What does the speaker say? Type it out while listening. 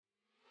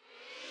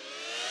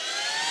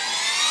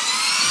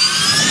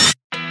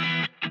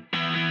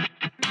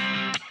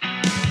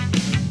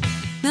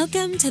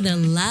Welcome to the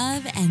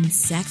Love and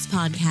Sex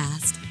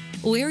Podcast.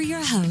 We're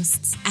your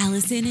hosts,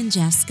 Allison and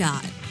Jeff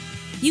Scott.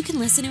 You can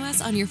listen to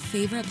us on your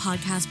favorite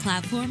podcast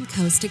platform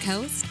coast to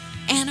coast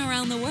and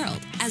around the world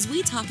as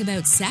we talk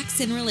about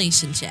sex and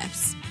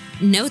relationships.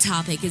 No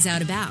topic is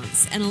out of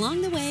bounds, and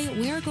along the way,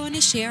 we're going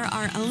to share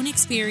our own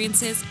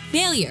experiences,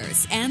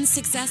 failures, and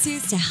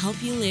successes to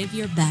help you live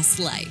your best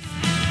life.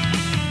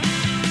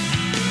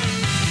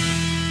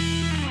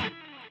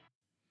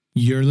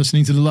 You're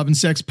listening to the Love and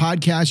Sex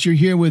Podcast. You're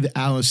here with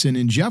Allison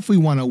and Jeff. We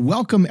want to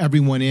welcome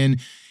everyone in.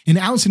 And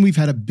Allison, we've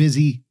had a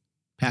busy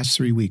past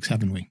 3 weeks,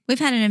 haven't we? We've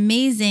had an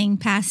amazing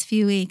past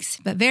few weeks,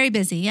 but very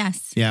busy,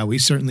 yes. Yeah, we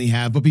certainly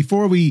have. But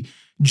before we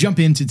jump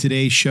into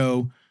today's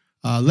show,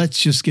 let's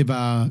just give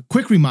a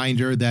quick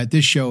reminder that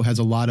this show has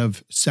a lot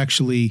of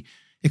sexually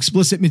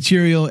explicit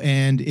material.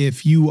 And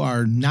if you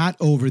are not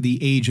over the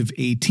age of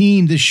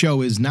 18, this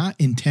show is not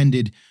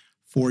intended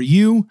for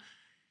you.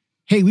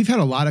 Hey, we've had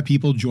a lot of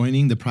people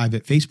joining the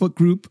private Facebook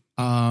group.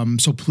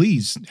 So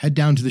please head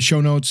down to the show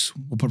notes.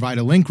 We'll provide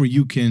a link where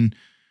you can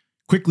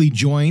quickly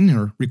join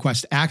or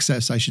request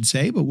access, I should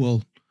say, but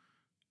we'll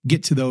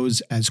get to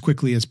those as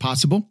quickly as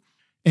possible.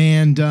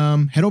 And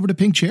head over to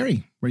Pink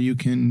Cherry, where you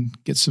can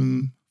get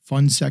some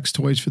fun sex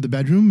toys for the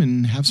bedroom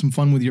and have some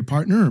fun with your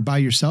partner or by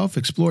yourself,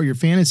 explore your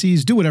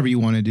fantasies, do whatever you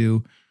want to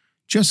do.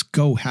 Just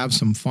go have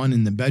some fun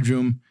in the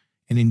bedroom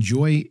and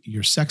enjoy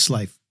your sex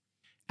life.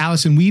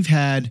 Allison, we've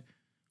had,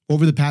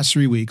 over the past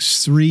 3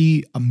 weeks,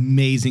 3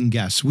 amazing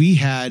guests. We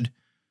had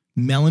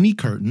Melanie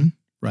Curtin,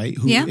 right,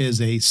 who is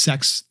a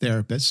sex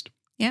therapist.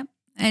 Yep,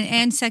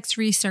 and sex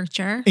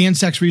researcher. And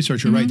sex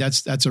researcher, right?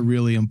 That's a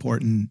really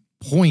important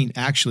point,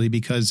 actually,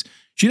 because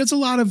she does a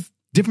lot of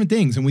different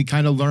things. And we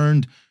kind of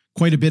learned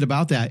quite a bit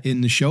about that in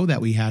the show that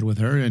we had with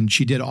her. And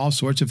she did all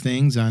sorts of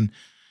things on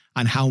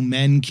how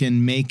men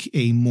can make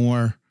a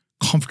more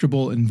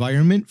comfortable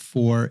environment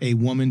for a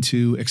woman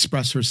to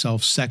express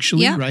herself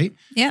sexually, right?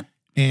 Yep.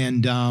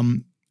 And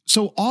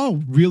so all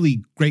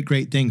really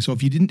great things. So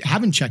if you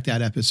haven't checked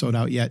that episode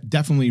out yet,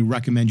 definitely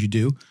recommend you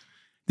do.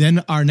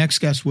 Then our next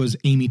guest was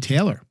Amy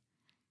Taylor.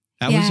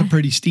 That was a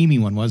pretty steamy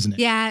one, wasn't it?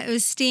 Yeah, it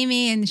was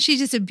steamy, and she's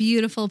just a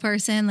beautiful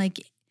person. Like,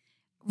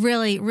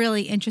 really,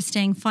 really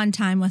interesting, fun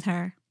time with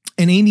her.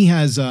 And Amy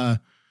has a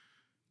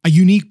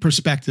unique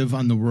perspective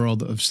on the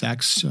world of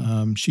sex.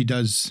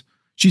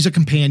 She's a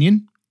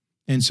companion,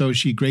 and so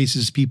she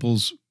graces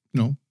people's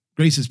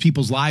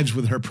lives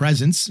with her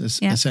presence,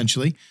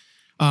 essentially.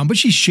 But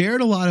she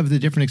shared a lot of the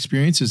different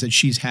experiences that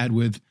she's had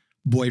with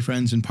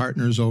boyfriends and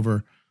partners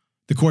over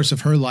the course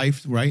of her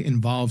life, right?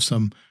 Involved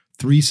some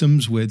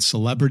threesomes with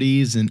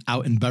celebrities and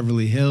out in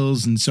Beverly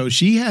Hills. And so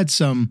she had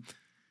some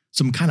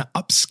kind of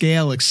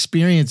upscale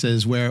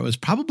experiences where it was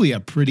probably a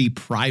pretty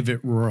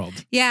private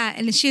world. Yeah.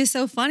 And she was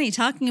so funny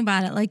talking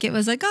about it. Like, it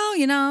was like,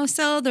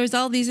 so there's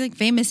all these like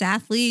famous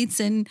athletes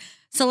and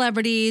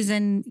celebrities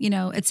and,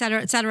 et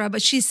cetera, et cetera.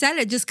 But she said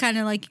it just kind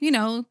of like,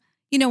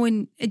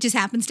 when it just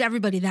happens to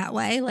everybody that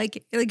way.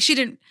 Like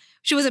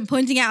she wasn't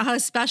pointing out how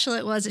special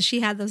it was that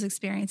she had those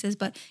experiences.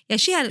 But yeah,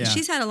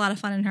 she's had a lot of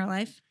fun in her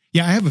life.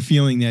 Yeah. I have a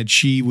feeling that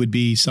she would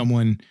be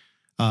someone,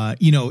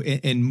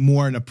 and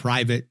more in a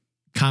private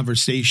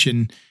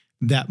conversation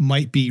that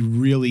might be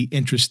really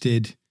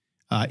interesting,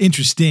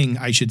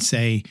 I should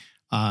say,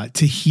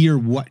 to hear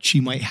what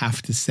she might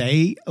have to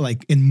say,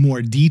 like in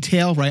more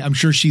detail, right? I'm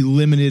sure she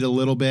limited a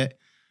little bit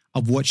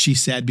of what she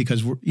said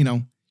because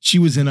she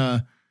was in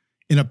a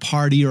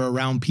party or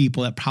around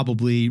people that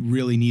probably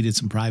really needed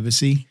some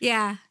privacy.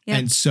 Yeah.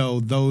 And so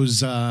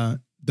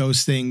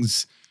those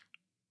things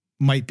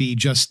might be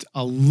just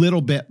a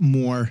little bit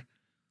more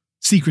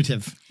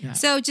secretive. Yeah.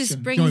 So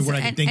just brings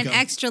an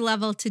extra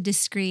level to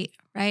discreet,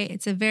 right?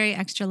 It's a very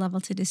extra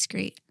level to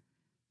discreet.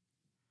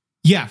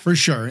 Yeah, for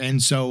sure.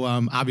 And so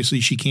obviously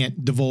she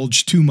can't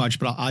divulge too much,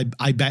 but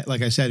I bet,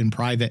 like I said, in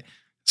private,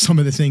 some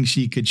of the things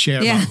she could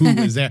share about who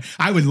was there.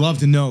 I would love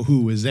to know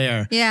who was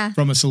there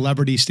from a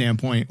celebrity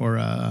standpoint or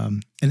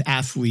an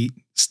athlete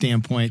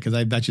standpoint, because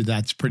I bet you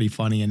that's pretty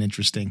funny and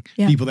interesting.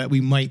 Yeah. People that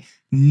we might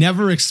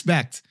never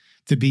expect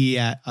to be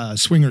at a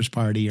swingers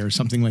party or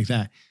something like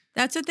that.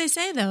 That's what they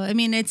say, though. I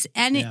mean,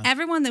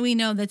 everyone that we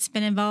know that's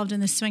been involved in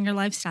the swinger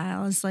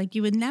lifestyle is like,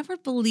 you would never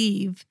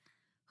believe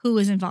who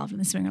was involved in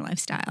the swinger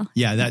lifestyle.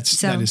 Yeah, that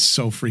is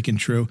so freaking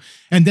true.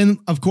 And then,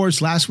 of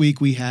course, last week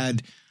we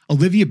had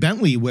Olivia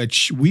Bentley,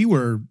 which we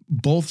were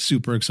both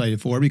super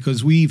excited for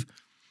because we've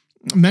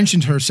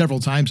mentioned her several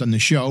times on the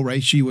show,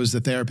 right? She was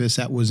the therapist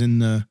that was in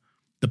the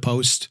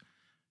post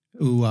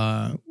who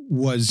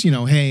was,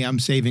 hey, I'm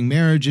saving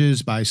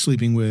marriages by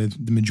sleeping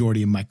with the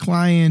majority of my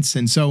clients.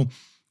 And so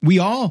we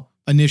all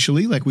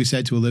initially, like we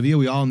said to Olivia,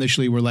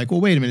 were like, well,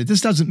 wait a minute,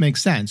 this doesn't make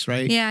sense,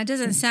 right? Yeah, it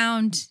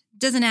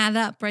doesn't add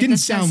up, right? Didn't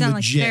sound legit,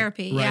 like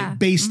therapy, right?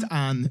 Based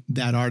on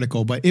that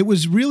article. But it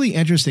was really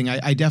interesting.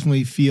 I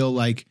definitely feel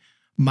like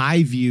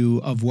my view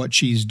of what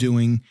she's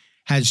doing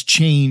has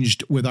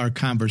changed with our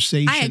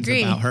conversations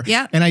about her.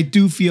 Yeah. And I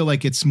do feel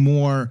like it's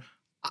more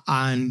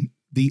on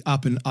the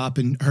up and up,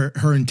 and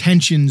her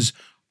intentions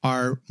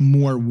are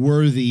more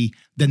worthy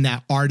than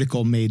that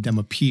article made them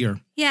appear.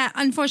 Yeah,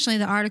 unfortunately,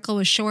 the article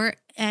was short.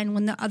 And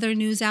when the other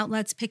news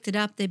outlets picked it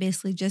up, they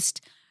basically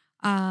just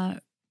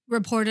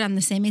reported on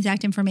the same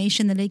exact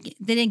information. That they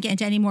didn't get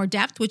into any more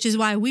depth, which is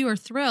why we were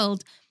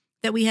thrilled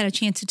that we had a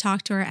chance to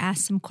talk to her,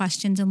 ask some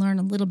questions, and learn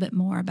a little bit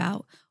more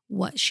about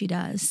what she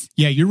does.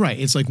 Yeah, you're right.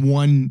 It's like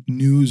one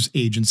news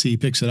agency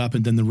picks it up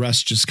and then the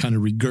rest just kind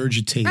of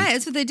regurgitate. Right,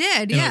 that's what they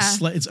did. You know, Yeah.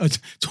 it's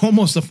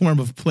almost a form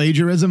of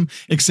plagiarism,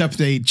 except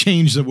they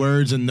change the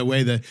words and the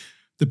way the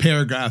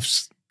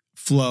paragraphs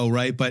flow,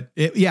 right? But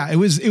it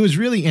was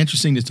really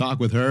interesting to talk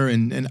with her.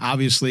 And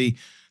obviously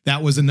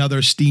that was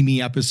another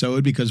steamy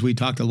episode because we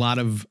talked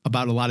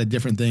about a lot of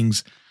different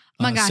things.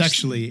 My gosh,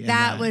 sexually.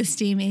 That was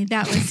steamy.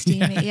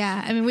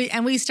 Yeah. I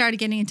mean, we started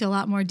getting into a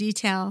lot more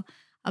detail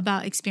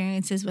about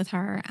experiences with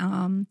her.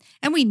 And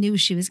we knew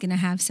she was going to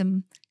have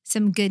some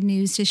good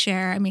news to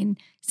share. I mean,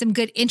 some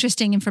good,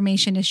 interesting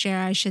information to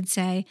share, I should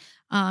say.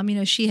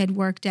 She had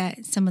worked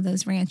at some of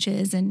those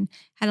ranches and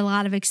had a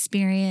lot of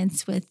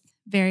experience with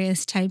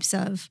various types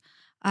of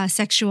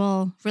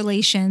sexual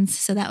relations.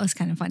 So that was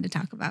kind of fun to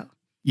talk about.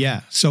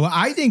 Yeah. So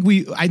I think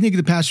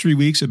the past 3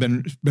 weeks have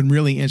been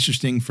really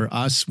interesting for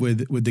us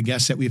with the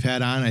guests that we've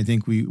had on. I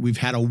think we've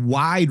had a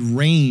wide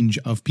range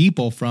of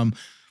people, from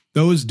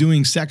those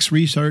doing sex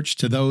research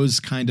to those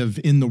kind of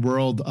in the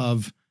world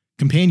of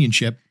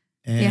companionship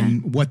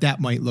and what that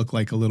might look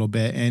like a little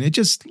bit. And it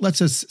just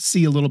lets us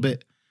see a little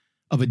bit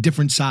of a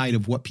different side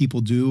of what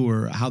people do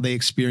or how they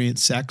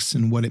experience sex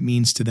and what it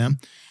means to them.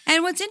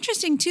 And what's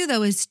interesting too,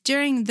 though, is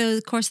during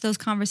the course of those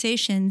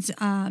conversations,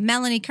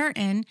 Melanie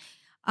Curtin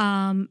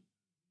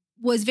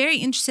was very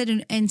interested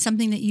in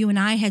something that you and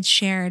I had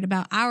shared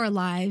about our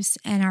lives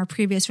and our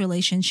previous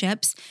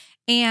relationships.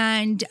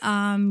 And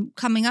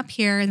coming up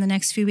here in the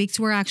next few weeks,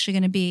 we're actually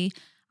going to be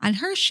on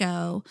her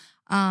show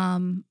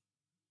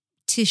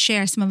to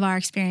share some of our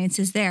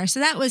experiences there. So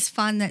that was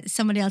fun that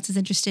somebody else is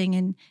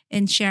interested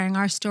in sharing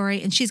our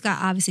story. And she's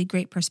got obviously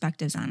great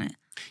perspectives on it.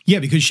 Yeah,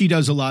 because she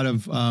does a lot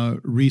of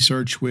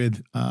research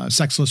with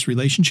sexless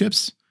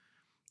relationships.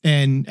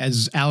 And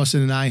as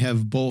Allison and I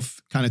have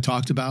both kind of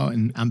talked about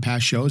and on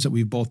past shows, that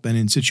we've both been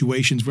in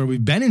situations where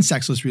we've been in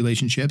sexless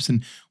relationships.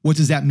 And what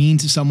does that mean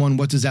to someone?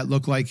 What does that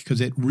look like? Because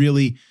it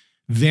really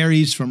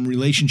varies from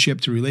relationship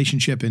to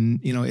relationship. And,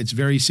 it's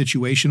very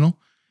situational.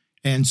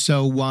 And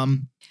so,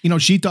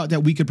 she thought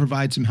that we could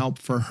provide some help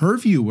for her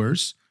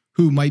viewers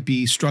who might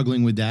be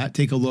struggling with that.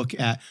 Take a look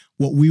at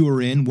what we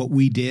were in, what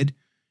we did,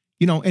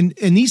 and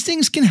these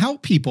things can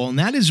help people. And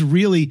that is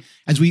really,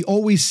 as we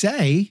always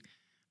say,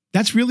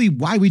 that's really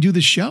why we do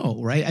the show,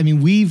 right? I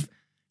mean, we've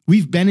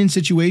been in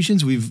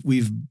situations, we've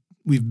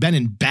been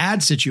in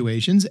bad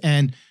situations,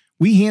 and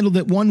we handled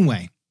it one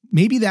way.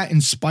 Maybe that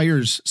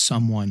inspires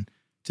someone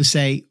to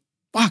say,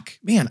 fuck,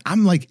 man,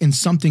 I'm like in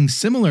something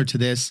similar to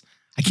this.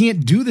 I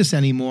can't do this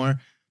anymore.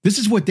 This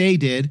is what they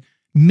did.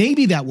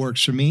 Maybe that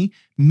works for me.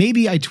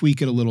 Maybe I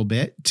tweak it a little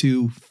bit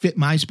to fit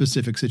my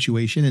specific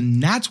situation,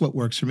 and that's what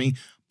works for me.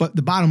 But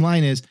the bottom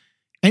line is,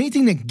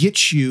 anything that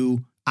gets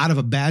you out of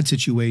a bad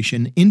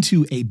situation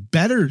into a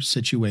better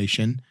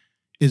situation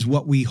is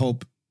what we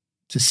hope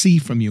to see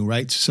from you,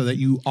 right? So that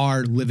you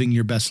are living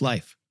your best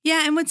life.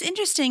 Yeah. And what's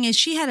interesting is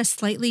she had a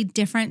slightly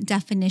different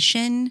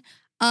definition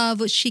of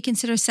what she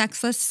considers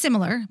sexless,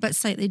 similar, but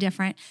slightly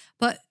different.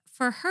 But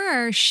for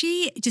her,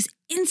 she just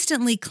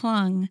instantly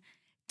clung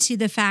to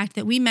the fact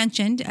that we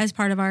mentioned as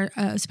part of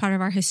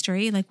our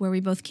history, like where we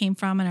both came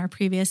from and our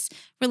previous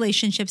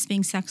relationships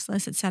being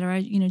sexless, et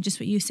cetera, just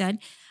what you said.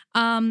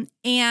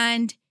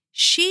 And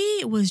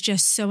she was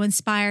just so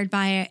inspired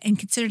by it and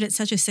considered it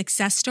such a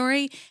success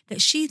story that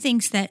she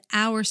thinks that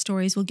our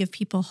stories will give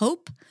people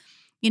hope,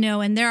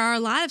 and there are a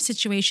lot of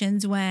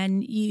situations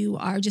when you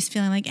are just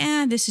feeling like,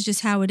 this is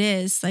just how it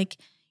is. Like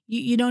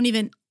you don't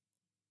even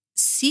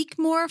seek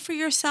more for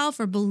yourself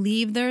or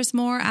believe there's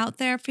more out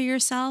there for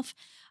yourself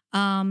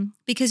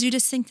because you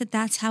just think that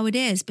that's how it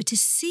is. But to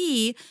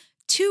see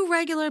two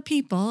regular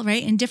people,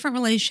 right, in different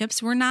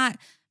relationships, we're not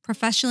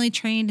professionally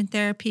trained in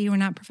therapy. We're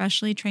not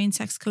professionally trained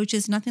sex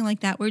coaches, nothing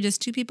like that. We're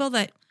just two people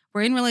that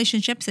were in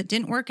relationships that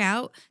didn't work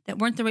out, that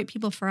weren't the right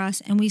people for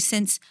us. And we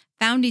since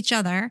found each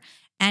other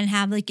and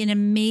have like an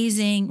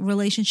amazing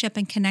relationship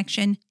and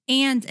connection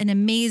and an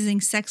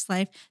amazing sex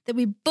life that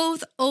we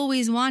both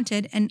always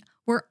wanted. And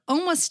we're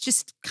almost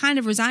just kind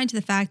of resigned to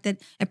the fact that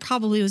it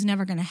probably was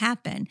never going to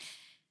happen.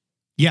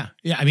 Yeah.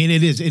 I mean,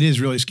 it is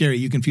really scary.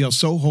 You can feel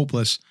so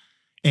hopeless.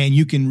 And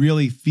you can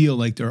really feel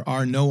like there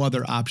are no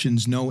other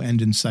options, no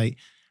end in sight.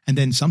 And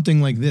then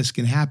something like this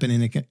can happen,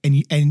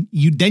 and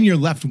you're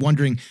left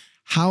wondering,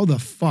 how the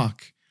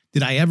fuck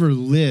did I ever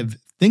live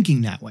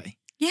thinking that way?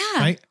 Yeah.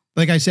 Right.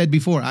 Like I said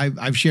before,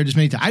 I've shared this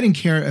many times. I didn't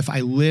care if I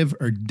live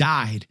or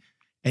died.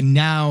 And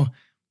now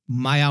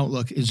my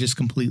outlook is just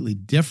completely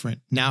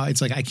different. Now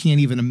it's like, I can't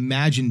even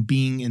imagine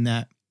being in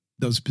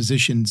those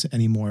positions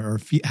anymore or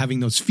having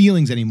those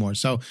feelings anymore.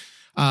 So,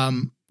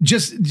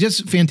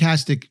 just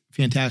fantastic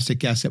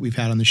guests that we've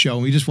had on the show.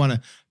 And we just want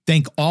to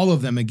thank all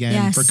of them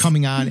again for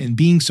coming on and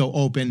being so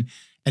open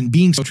and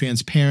being so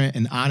transparent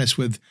and honest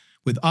with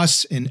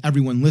us and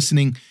everyone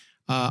listening.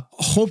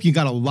 Hope you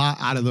got a lot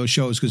out of those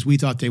shows because we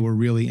thought they were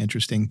really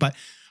interesting. But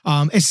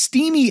as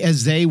steamy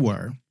as they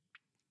were,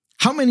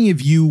 how many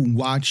of you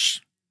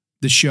watch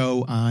the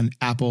show on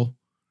Apple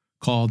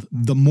called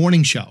The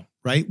Morning Show,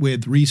 right?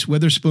 With Reese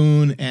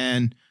Witherspoon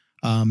and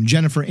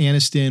Jennifer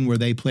Aniston, where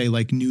they play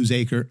like news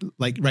anchor,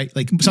 like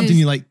something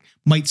you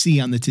might see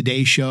on the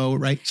Today Show,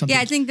 right? Something.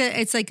 Yeah, I think that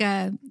it's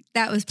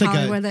that was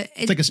probably where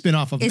it's like a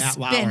spinoff of Matt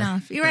Lauer.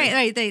 Spinoff. You're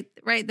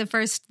right.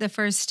 The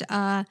first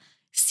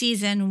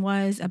season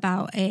was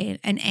about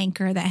an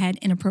anchor that had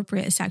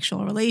inappropriate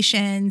sexual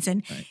relations,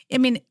 and I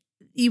mean,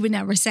 you would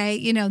never say,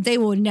 they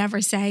would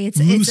never say it's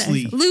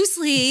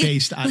loosely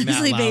based on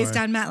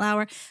Matt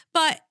Lauer,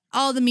 but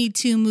all the Me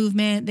Too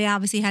movement, they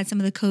obviously had some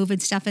of the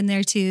COVID stuff in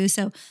there too.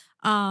 So,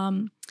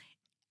 I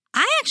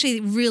actually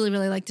really,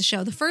 really liked the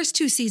show. The first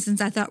 2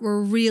 seasons I thought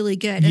were really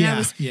good. And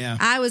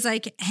I was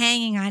like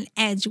hanging on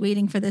edge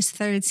waiting for this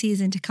 3rd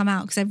season to come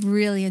out because I've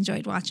really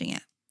enjoyed watching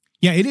it.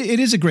 Yeah, it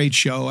is a great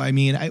show. I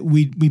mean,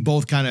 we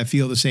both kind of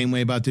feel the same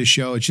way about this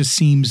show. It just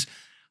seems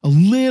a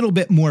little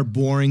bit more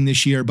boring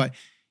this year. But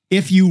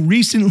if you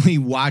recently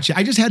watch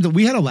it,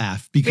 we had a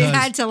laugh because we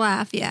had to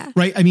laugh. Yeah.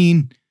 Right. I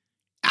mean,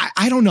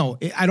 I don't know.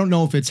 I don't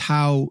know if it's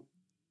how,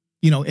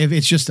 if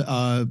it's just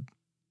a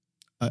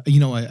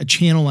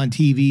channel on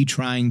TV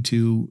trying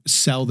to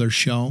sell their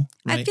show.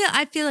 Right?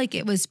 I feel like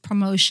it was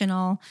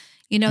promotional,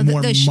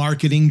 more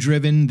marketing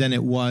driven than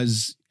it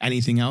was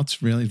anything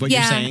else, really, is what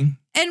you're saying.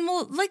 And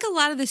like a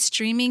lot of the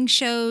streaming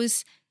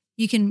shows,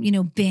 you can,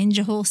 binge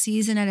a whole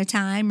season at a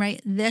time, right?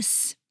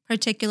 This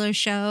particular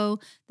show,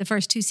 the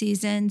first 2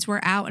 seasons were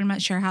out. I'm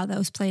not sure how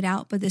those played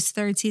out, but this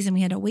 3rd season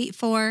we had to wait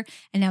for,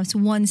 and now it's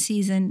 1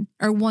 season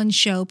or 1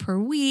 show per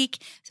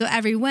week. So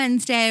every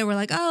Wednesday we're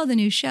like, oh, the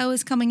new show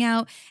is coming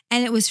out.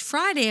 And it was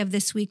Friday of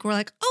this week. We're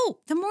like, oh,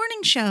 the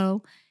morning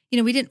show,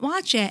 we didn't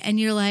watch it. And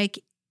you're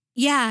like,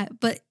 yeah,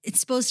 but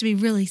it's supposed to be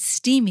really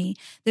steamy.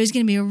 There's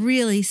going to be a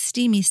really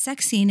steamy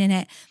sex scene in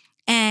it.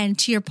 And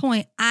to your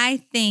point,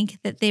 I think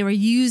that they were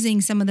using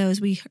some of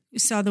those. We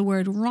saw the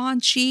word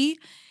raunchy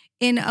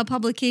in a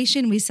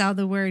publication. We saw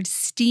the word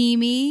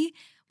steamy.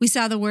 We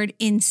saw the word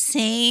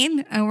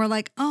insane. And we're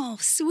like, oh,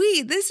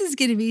 sweet. This is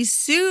going to be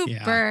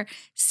super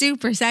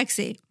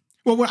sexy.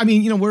 Well, I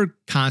mean, we're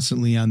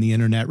constantly on the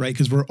internet, right?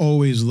 Because we're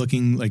always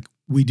looking, like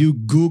we do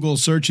Google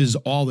searches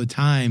all the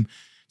time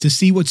to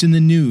see what's in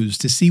the news,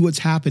 to see what's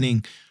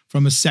happening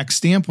from a sex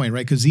standpoint,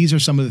 right? Because these are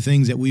some of the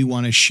things that we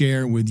want to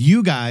share with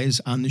you guys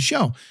on the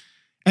show.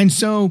 And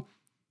so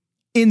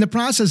in the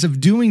process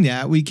of doing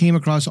that, we came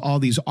across all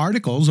these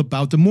articles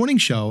about the morning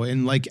show.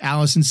 And like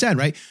Allison said,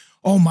 right?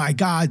 Oh my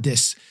God,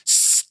 this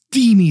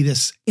steamy,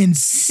 this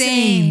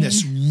insane,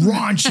 this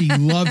raunchy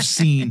love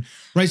scene,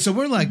 right? So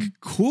we're like,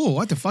 cool,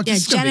 what the fuck? Yeah,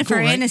 Jennifer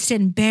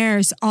Aniston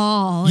bears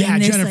all. Yeah,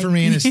 Jennifer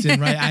Aniston,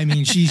 right? I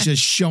mean, she's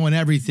just showing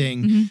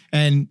everything. Mm-hmm.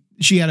 And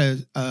she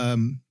had a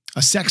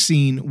sex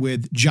scene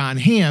with John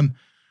Hamm.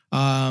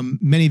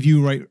 Many of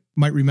you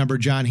might remember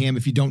John Hamm.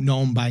 If you don't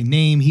know him by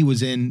name, he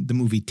was in the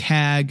movie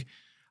Tag.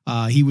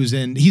 He's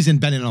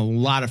been in a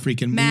lot of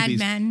freaking movies.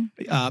 Mad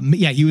Men.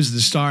 He was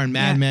the star in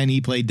Mad Men.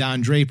 He played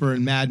Don Draper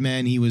in Mad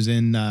Men. He was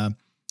in a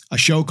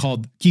show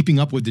called Keeping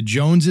Up with the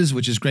Joneses,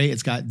 which is great.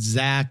 It's got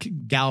Zach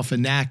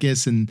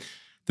Galifianakis and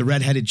the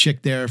redheaded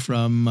chick there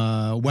from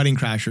Wedding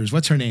Crashers.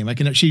 What's her name?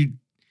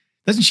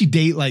 Doesn't she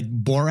date like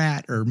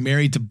Borat or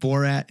married to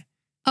Borat?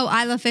 Oh,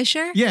 Isla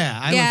Fisher?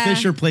 Yeah, Isla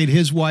Fisher played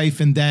his wife,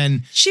 and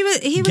then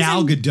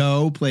Gal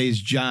Gadot plays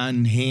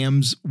John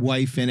Hamm's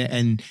wife in it,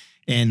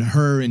 and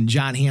her and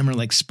John Hamm are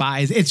like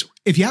spies.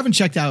 If you haven't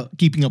checked out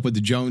Keeping Up with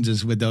the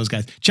Joneses with those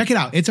guys, check it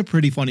out. It's a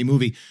pretty funny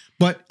movie.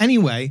 But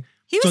anyway,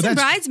 he was in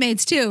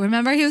Bridesmaids too.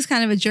 Remember, he was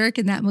kind of a jerk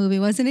in that movie,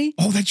 wasn't he?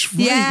 Oh, that's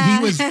right.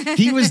 Yeah.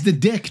 He was the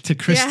dick to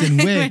Kristen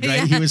Wiig,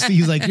 right? Yeah.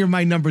 He's like, you're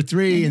my number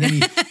 3, and then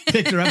he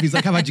picked her up. He's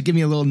like, how about you give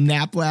me a little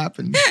nap lap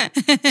and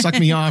suck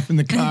me off in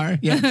the car?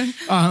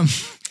 Yeah.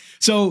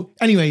 So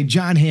anyway,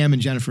 John Hamm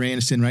and Jennifer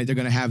Aniston, right? They're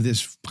going to have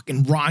this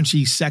fucking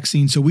raunchy sex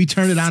scene. So we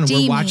turned it on and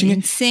we're watching it.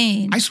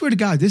 Insane. I swear to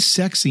God, this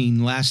sex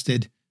scene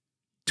lasted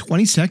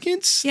 20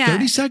 seconds,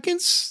 30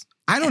 seconds.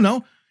 I don't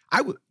know.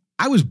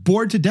 I was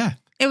bored to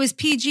death. It was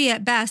PG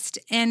at best,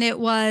 and it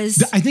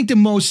was... I think the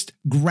most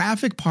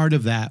graphic part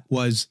of that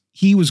was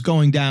he was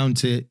going down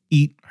to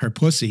eat her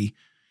pussy,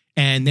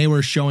 and they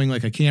were showing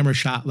like a camera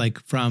shot like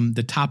from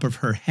the top of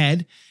her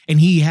head,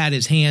 and he had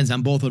his hands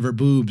on both of her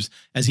boobs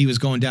as he was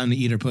going down to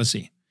eat her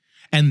pussy.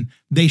 And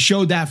they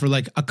showed that for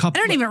like a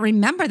couple... I don't even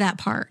remember that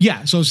part.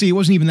 Yeah, so see, it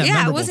wasn't even that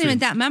memorable. Yeah, it wasn't even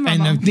that memorable.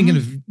 And I'm thinking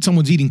if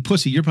someone's eating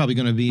pussy, you're probably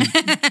going to be...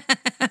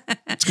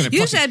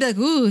 Usually I'd be like,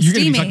 ooh, you're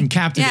going to be fucking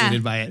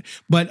captivated by it.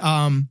 But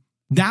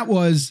that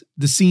was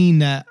the scene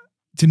that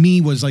to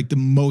me was like the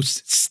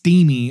most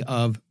steamy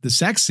of the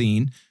sex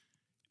scene.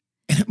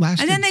 And it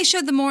lasted. And then they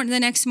showed the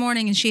next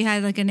morning, and she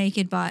had like a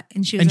naked butt,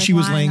 and she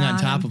was laying on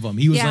top of him.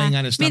 He was laying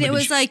on his stomach. I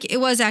mean, it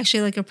was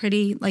actually like a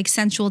pretty like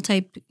sensual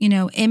type,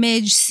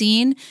 image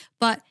scene,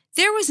 but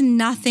there was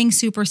nothing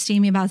super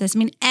steamy about this. I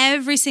mean,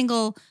 every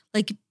single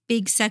like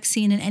big sex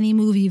scene in any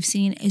movie you've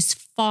seen is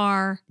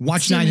far.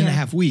 Watch steamier.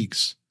 9.5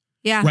 Weeks.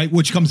 Yeah. Right.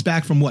 Which comes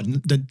back from what?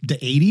 The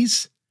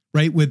 80s,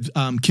 right? With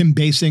Kim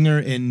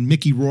Basinger and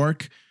Mickey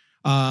Rourke.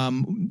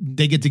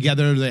 They get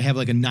together. They have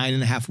like a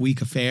 9.5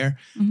 week affair,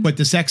 but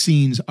the sex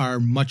scenes are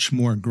much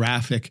more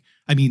graphic.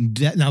 I mean,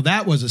 now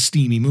that was a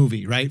steamy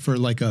movie, right? For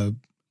like a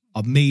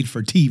made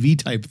for TV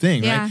type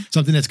thing, right?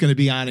 Something that's going to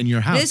be on in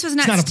your house. This was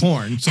not it's not a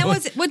porn. So.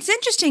 And what's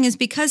interesting is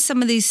because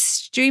some of these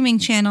streaming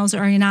channels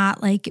are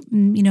not like,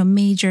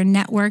 major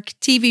network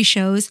TV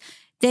shows,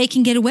 they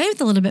can get away with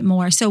a little bit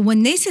more. So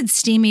when they said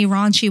steamy,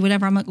 raunchy,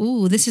 whatever, I'm like,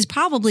 ooh, this is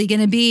probably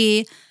going to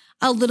be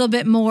a little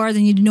bit more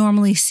than you'd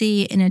normally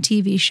see in a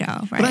TV show,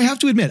 right? But I have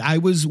to admit,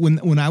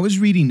 when I was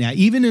reading that,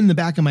 even in the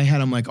back of my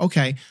head, I'm like,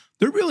 okay,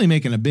 they're really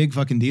making a big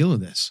fucking deal of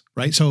this,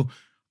 right? So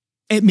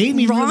it made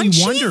me really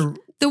wonder.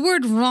 The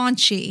word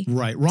raunchy,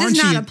 right? Raunchy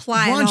does not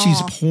apply at all.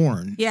 Raunchy's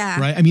porn, yeah.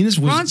 Right? I mean, this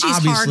was Raunchy's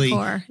obviously,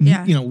 hardcore.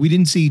 Yeah. We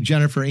didn't see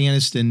Jennifer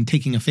Aniston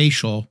taking a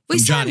facial from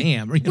John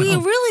Hamm. We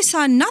really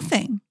saw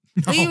nothing.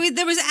 No.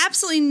 There was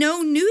absolutely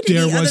no nudity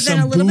there other was than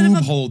some a little boob bit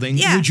of holding,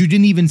 which you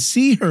didn't even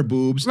see her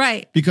boobs,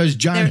 right? Because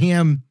John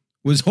Hamm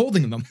was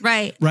holding them,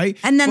 right?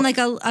 And then like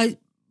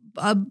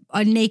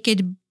a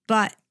naked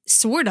butt,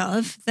 sort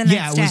of. The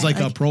next it was day. like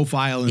a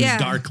profile in a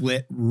dark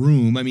lit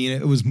room. I mean,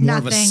 it was more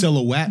of a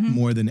silhouette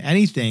more than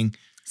anything.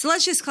 So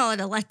let's just call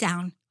it a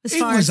letdown as it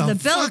far was as a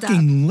the build-up.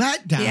 fucking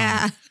letdown.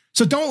 Yeah.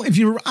 So if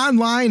you're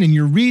online and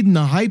you're reading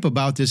the hype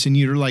about this and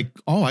you're like,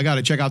 oh, I got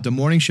to check out the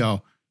morning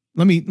show.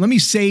 Let me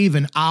save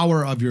an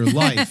hour of your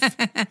life.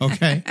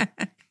 Okay.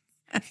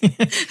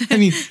 I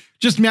mean,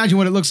 just imagine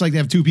what it looks like to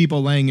have two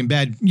people laying in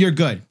bed. You're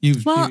good.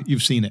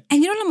 You've seen it.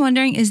 And you know what I'm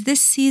wondering is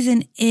this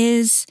season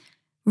is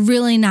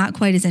really not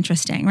quite as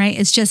interesting, right?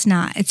 It's just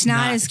not. It's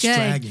not as good.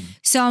 Dragging.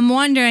 So I'm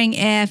wondering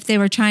if they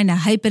were trying to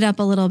hype it up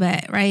a little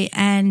bit, right?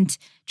 And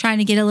trying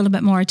to get a little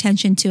bit more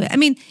attention to it. I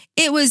mean,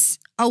 it was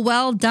a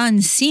well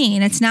done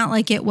scene. It's not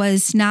like it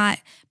was not,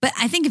 but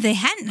I think if they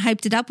hadn't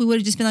hyped it up, we would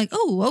have just been like,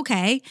 oh,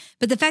 okay.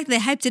 But the fact that they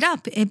hyped it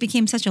up, it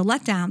became such a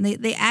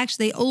letdown. They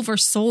actually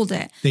oversold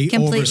it. They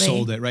completely.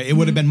 oversold it, right? It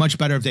would have been much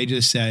better if they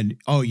just said,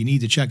 oh, you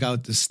need to check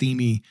out the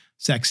steamy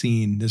sex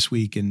scene this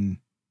week in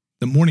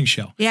the morning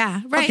show.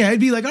 Yeah, right. Okay, I'd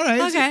be like, all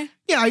right. Okay.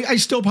 Yeah, I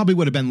still probably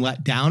would have been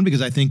let down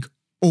because I think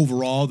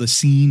overall the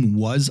scene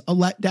was a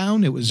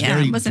letdown. It was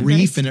very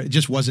brief and it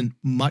just wasn't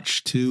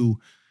much to,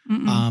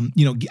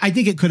 I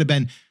think it could have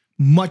been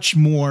much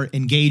more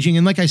engaging.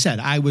 And like I said,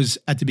 I was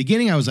at the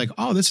beginning, I was like,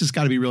 oh, this has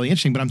got to be really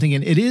interesting. But I'm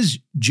thinking it is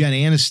Jen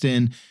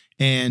Aniston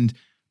and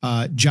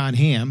John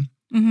Hamm.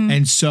 Mm-hmm.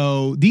 And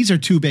so these are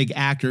two big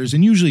actors,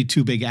 and usually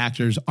two big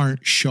actors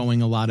aren't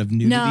showing a lot of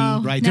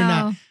nudity, right?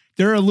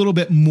 They're a little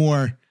bit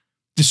more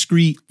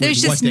discreet with what they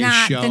show. There's just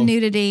not the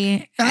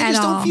nudity and I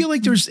just don't feel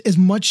like there's as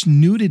much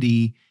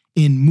nudity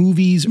in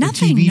movies or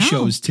TV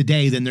shows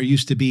today than there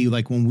used to be,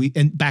 like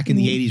back in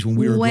the 80s when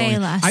we were growing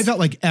up. Less. I felt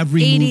like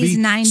every 80s, movie,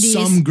 90s,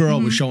 some girl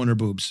was showing her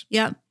boobs.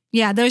 Yep.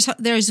 Yeah,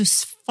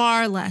 there's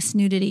far less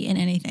nudity in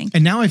anything.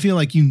 And now I feel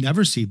like you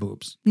never see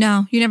boobs.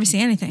 No, you never see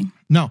anything.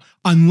 No,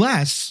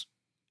 unless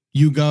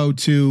you go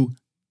to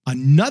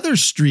another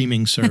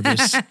streaming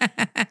service,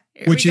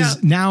 which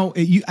is now,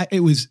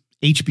 it was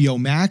HBO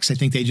Max. I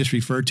think they just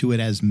refer to it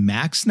as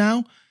Max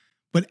now.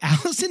 But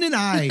Allison and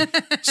I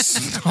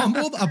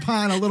stumbled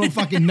upon a little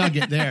fucking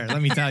nugget there.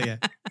 Let me tell you,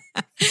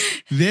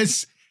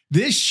 this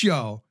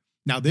show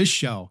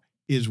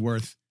is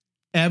worth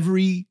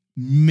every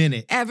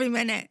minute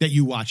that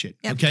you watch it.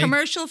 Yep. Okay,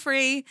 commercial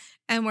free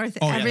and worth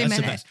every minute.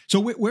 The best.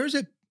 So where's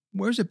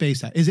it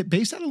based at? Is it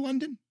based out of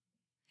London?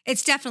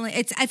 It's definitely,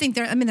 I think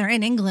they're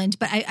in England,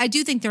 but I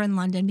do think they're in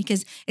London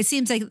because it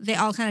seems like they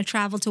all kind of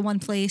travel to one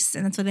place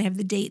and that's why they have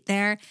the date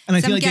there. And I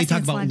feel like they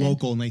talk about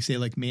local and they say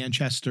like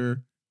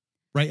Manchester,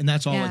 right? And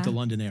that's all like the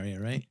London area,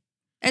 right?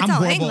 It's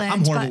all England.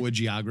 I'm horrible with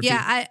geography.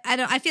 Yeah,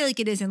 I feel like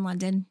it is in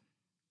London.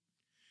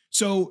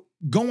 So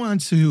go on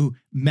to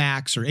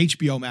Max or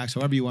HBO Max,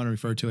 however you want to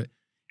refer to it,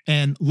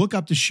 and look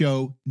up the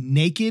show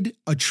Naked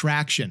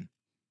Attraction.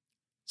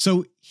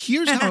 So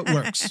here's how it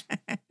works.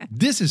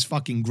 This is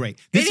fucking great.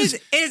 It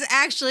is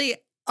actually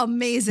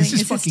amazing. This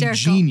is fucking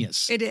hysterical.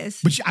 Genius. It is.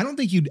 But I don't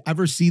think you'd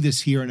ever see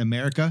this here in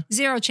America.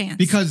 Zero chance.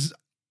 Because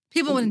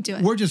people wouldn't do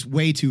it. We're just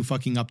way too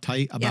fucking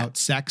uptight about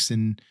sex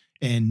and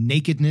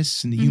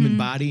nakedness and the human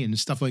body and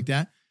stuff like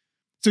that.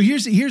 So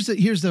here's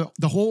the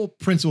whole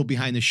principle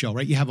behind the show,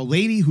 right? You have a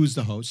lady who's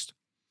the host,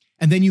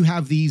 and then you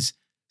have these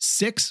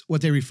 6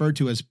 what they refer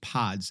to as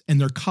pods, and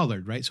they're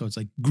colored, right? So it's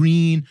like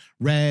green,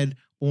 red,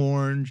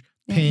 orange,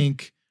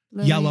 pink,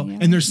 yellow,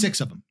 and there's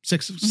 6 of them,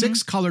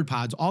 six colored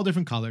pods, all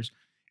different colors.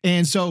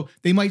 And so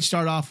they might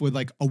start off with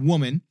like a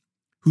woman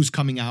who's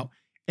coming out.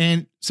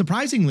 And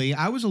surprisingly,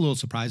 I was a little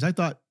surprised. I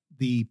thought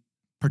the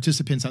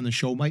participants on the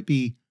show might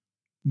be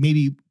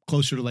maybe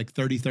closer to like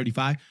 30,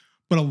 35,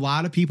 but a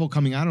lot of people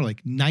coming out are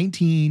like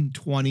 19,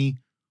 20,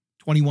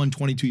 21,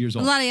 22 years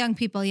old. A lot of young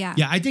people. Yeah.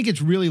 Yeah. I think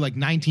it's really like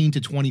 19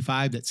 to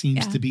 25. That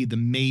seems to be the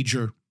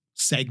major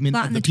segment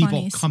of the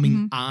people 20s.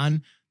 coming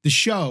on the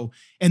show.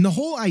 And the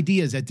whole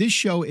idea is that this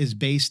show is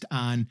based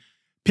on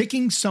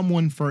picking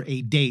someone for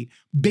a date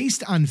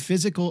based on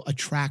physical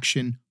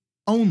attraction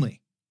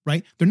only,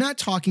 right? They're not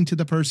talking to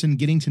the person,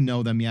 getting to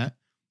know them yet.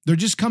 They're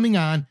just coming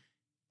on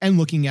and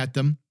looking at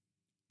them,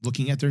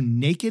 looking at their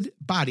naked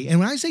body. And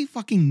when I say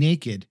fucking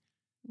naked,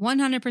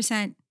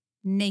 100%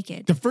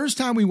 naked. the first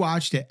time we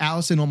watched it,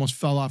 Allison almost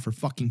fell off her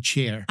fucking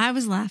chair. I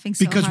was laughing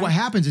so Because hard. what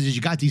happens is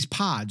you got these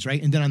pods,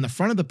 right? And then on the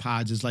front of the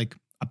pods is like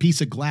a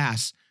piece of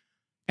glass.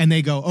 And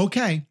they go,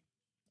 okay,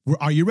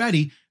 are you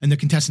ready? And the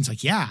contestant's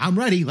like, yeah, I'm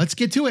ready. Let's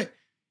get to it.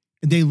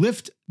 And they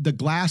lift the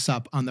glass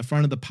up on the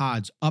front of the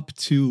pods up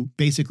to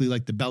basically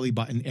like the belly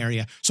button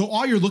area. So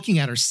all you're looking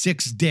at are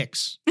 6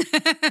 dicks,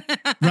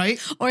 right?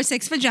 Or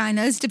 6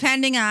 vaginas,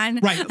 depending on.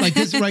 Right. Like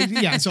this, right?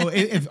 Yeah. So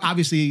if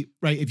obviously,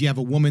 right, if you have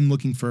a woman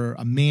looking for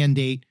a man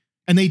date,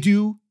 and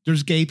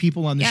there's gay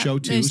people on the show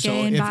too. There's So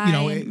gay and if,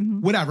 bi,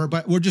 whatever,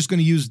 but we're just going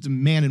to use the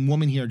man and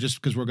woman here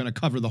just because we're going to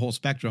cover the whole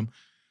spectrum.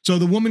 So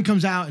the woman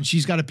comes out and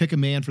she's got to pick a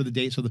man for the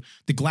date. So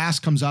the glass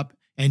comes up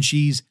and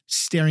she's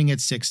staring at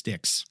 6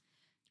 dicks.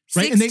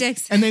 Right. 6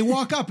 dicks. And they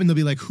walk up and they'll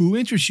be like, who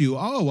interests you?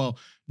 Oh, well,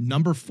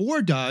 number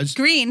 4 does.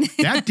 Green.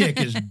 That dick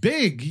is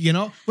big,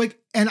 like,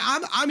 and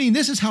I mean,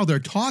 this is how they're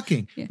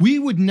talking. Yeah. We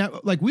would never,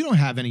 like, we don't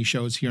have any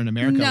shows here in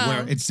America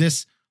where it's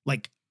this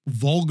like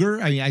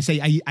vulgar. I mean,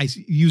 I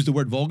use the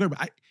word vulgar,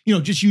 but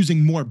just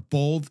using more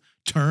bold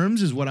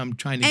terms is what I'm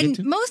trying to get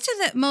to. And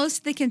most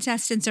of the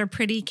contestants are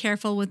pretty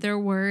careful with their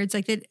words.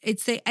 Like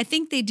I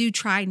think they do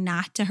try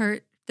not to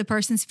hurt the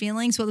person's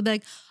feelings. So they'll be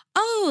like,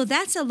 oh,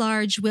 that's a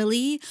large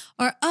willy,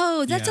 or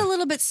oh, that's a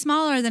little bit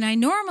smaller than I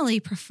normally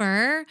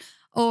prefer,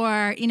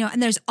 or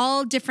and there's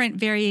all different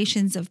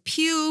variations of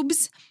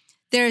pubes.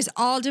 There's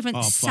all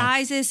different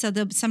sizes. So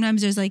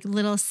sometimes there's like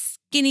little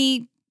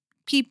skinny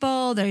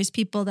people. There's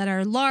people that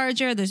are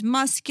larger. There's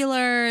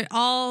muscular.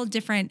 All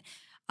different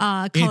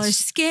color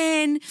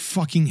skin.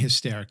 Fucking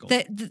hysterical.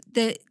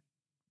 The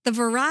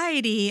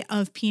variety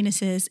of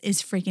penises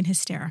is freaking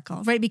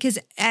hysterical, right? Because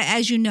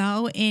as you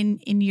know, in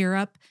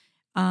Europe,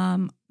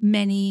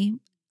 many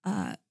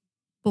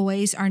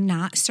boys are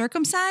not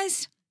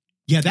circumcised.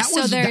 Yeah, that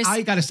was,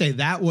 I got to say,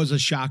 that was a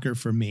shocker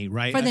for me,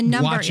 right? For the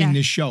number, watching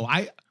this show,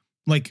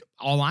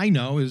 all I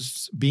know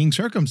is being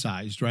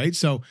circumcised, right?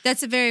 So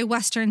that's a very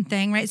Western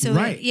thing, right? So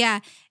yeah.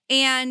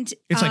 And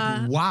it's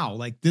like, wow,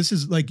 like this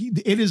is like,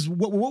 it is,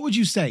 what would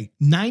you say?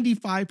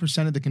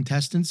 95% of the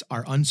contestants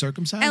are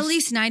uncircumcised? At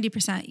least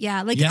 90%.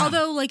 Yeah.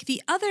 Although like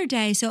the other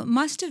day, so it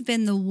must have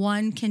been the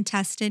one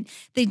contestant.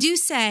 They do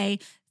say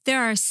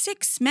there are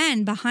 6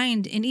 men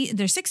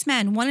there's 6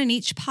 men, one in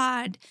each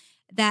pod,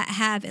 that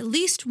have at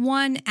least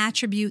one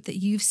attribute that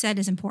you've said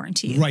is important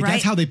to you. Right.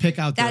 That's how they pick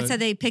out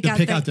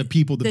the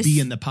people to be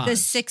in the pods. The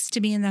 6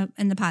 to be in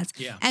the pods.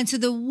 Yeah. And so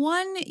the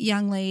one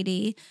young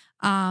lady,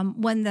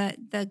 when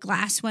the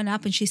glass went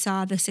up and she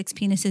saw the 6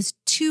 penises,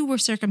 2 were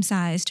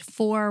circumcised,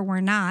 4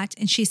 were not.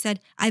 And she said,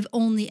 I've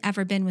only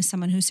ever been with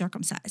someone who's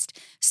circumcised.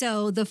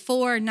 So the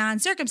 4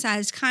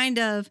 non-circumcised kind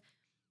of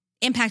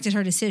impacted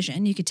her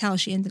decision. You could tell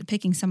she ended up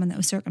picking someone that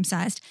was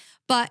circumcised,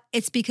 but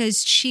it's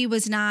because she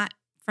was not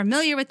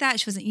familiar with that.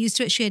 She wasn't used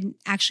to it. She had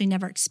actually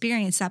never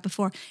experienced that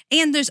before.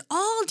 And there's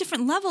all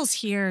different levels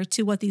here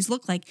to what these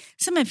look like.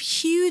 Some have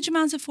huge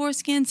amounts of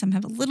foreskin. Some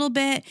have a little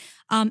bit.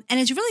 And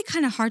it's really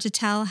kind of hard to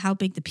tell how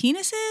big the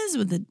penis is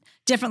with the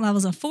different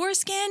levels of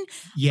foreskin.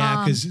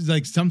 Yeah, because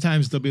like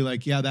sometimes they'll be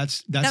like, yeah,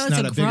 that's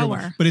not a bigger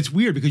one. But it's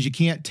weird because you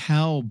can't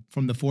tell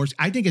from the foreskin.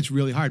 I think it's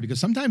really hard because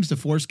sometimes the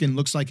foreskin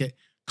looks like it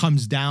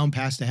comes down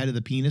past the head of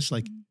the penis,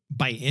 like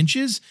by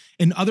inches.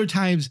 And other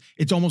times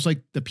it's almost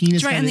like the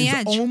penis right head on the is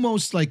edge.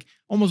 almost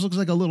looks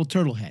like a little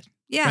turtle head.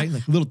 Yeah. Right?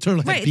 Like a little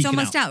turtle head. Right. It's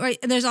almost out. Right.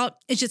 And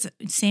it's just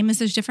same as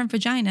there's different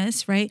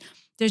vaginas, right?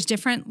 There's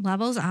different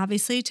levels,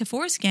 obviously, to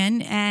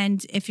foreskin.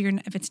 And if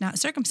it's not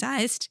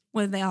circumcised,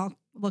 whether they all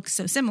look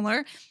so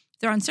similar,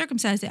 they're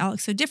uncircumcised, they all look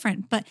so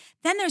different. But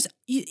then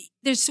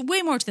there's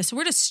way more to this. So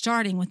we're just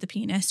starting with the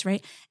penis,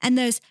 right? And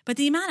but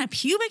the amount of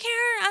pubic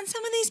hair on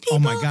some of these people. Oh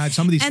my God,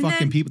 some of these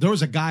people. There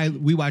was a guy,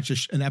 we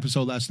watched an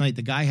episode last night.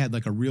 The guy had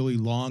like a really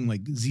long,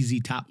 like ZZ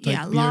Top type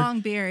beard.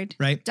 Long beard.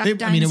 Right?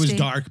 It was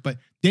dark, but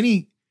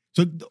then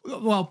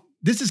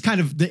this is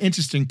kind of the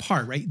interesting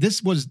part, right?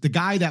 This was the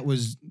guy that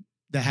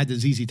had the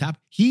ZZ Top.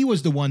 He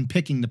was the one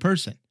picking the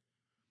person.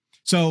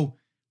 So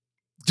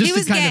just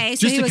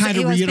to kind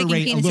of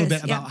reiterate a little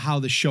bit about how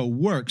the show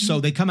works. So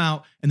they come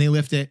out and they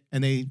lift it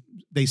and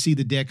they see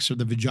the dicks or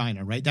the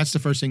vagina, right? That's the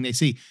first thing they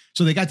see.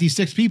 So they got these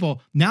 6 people.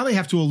 Now they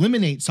have to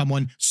eliminate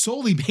someone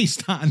solely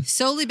based on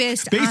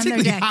their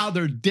dick. How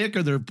their dick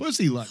or their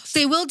pussy looks.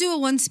 They will do a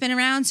one spin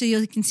around so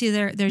you can see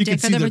their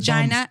dick or their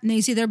vagina, bums. And then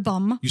you see their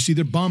bum. You see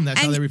their bum.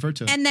 That's how they refer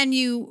to it. And then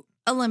you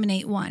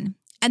eliminate one.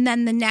 And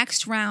then the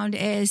next round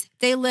is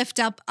they lift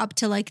up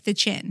to like the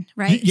chin,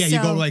 right? Yeah,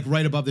 you go like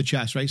right above the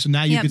chest, right? So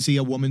now you can see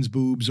a woman's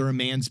boobs or a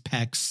man's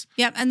pecs.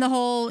 Yep, and the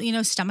whole,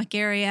 stomach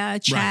area,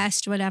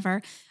 chest,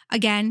 whatever.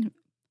 Again,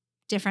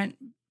 different,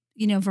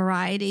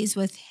 varieties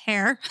with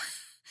hair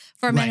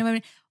for men and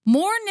women.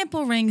 More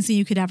nipple rings than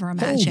you could ever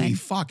imagine. Holy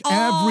fuck,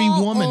 every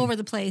woman. All over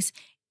the place.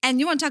 And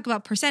you want to talk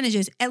about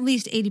percentages, at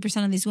least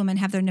 80% of these women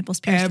have their nipples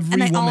pierced. Every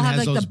and they woman all have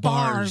has like those the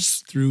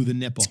bars through the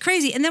nipple. It's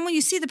crazy. And then when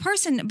you see the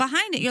person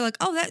behind it, you're like,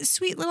 oh, that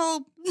sweet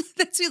little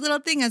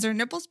thing has her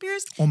nipples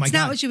pierced. Oh my It's God.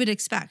 not what you would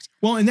expect.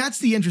 Well, and that's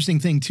the interesting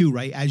thing too,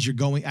 right? As you're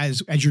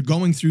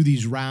going through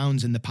these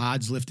rounds and the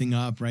pod's lifting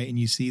up, right? And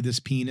you see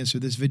this penis or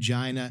this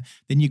vagina,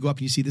 then you go up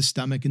and you see the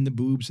stomach and the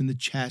boobs and the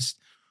chest.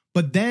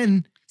 But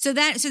then So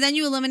then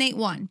you eliminate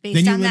one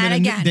based on that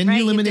again. Then right?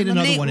 you eliminate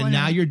another one, one and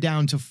now you're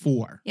down to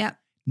 4. Yep.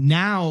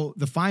 Now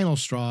the final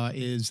straw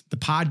is the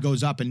pod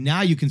goes up, and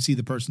now you can see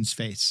the person's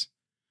face,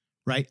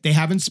 right? They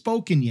haven't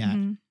spoken yet.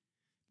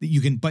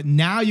 Mm-hmm. But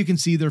now you can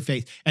see their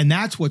face, and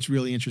that's what's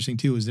really interesting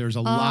too. Is there's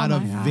a lot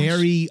of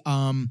very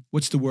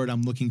what's the word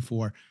I'm looking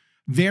for?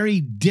 Very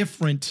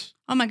different.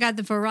 Oh my God,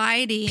 the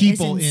variety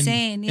people is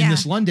insane. in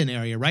this London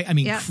area, right? I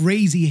mean,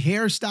 crazy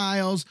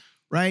hairstyles,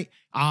 right?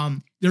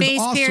 There's face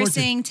all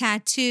piercing,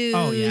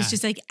 tattoos,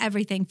 just like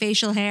everything,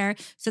 facial hair.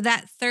 So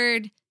that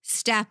third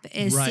step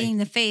is seeing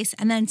the face,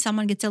 and then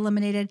someone gets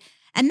eliminated.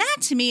 And that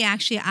to me,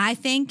 actually, I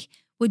think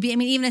would be, I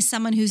mean, even as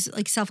someone who's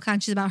like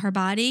self-conscious about her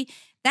body,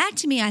 that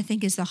to me, I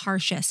think is the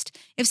harshest.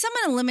 If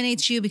someone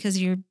eliminates you because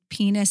of your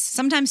penis,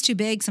 sometimes too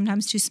big,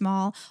 sometimes too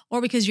small,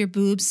 or because your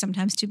boobs,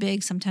 sometimes too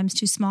big, sometimes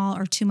too small,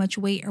 or too much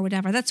weight or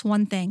whatever, that's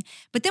one thing.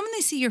 But then when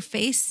they see your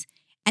face,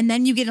 and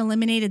then you get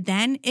eliminated,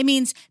 then it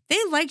means they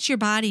liked your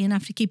body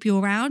enough to keep you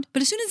around.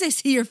 But as soon as they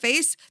see your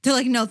face, they're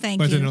like, no,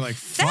 thank you. But then they're like,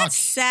 fuck. That's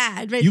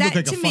sad, right? You that look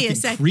like to a me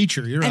is fucking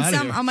creature. You're out of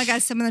here. Oh my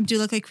God, some of them do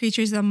look like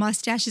creatures. The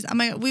mustaches. Oh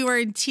my God, we were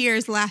in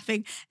tears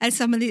laughing at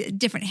some of the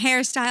different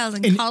hairstyles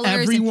and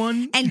colors.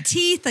 And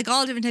teeth, like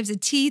all different types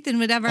of teeth and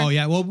whatever. Oh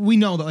yeah. Well, we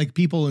know that like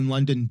people in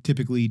London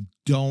typically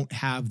don't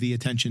have the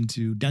attention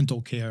to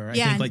dental care. I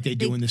think like they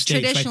do in the States.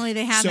 Traditionally,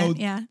 they haven't.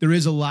 So there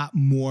is a lot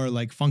more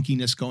like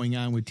funkiness going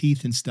on with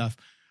teeth and stuff.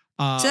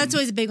 So that's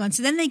always a big one.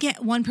 So then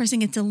one person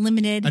gets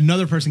eliminated.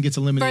 Another person gets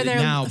eliminated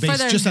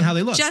based just on how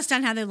they look. Just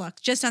on how they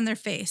look, just on their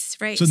face,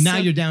 right? So now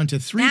you're down to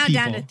 3 people.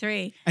 Now down to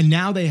 3. And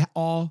now they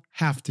all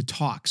have to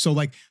talk. So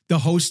like the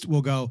host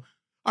will go,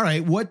 all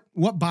right, what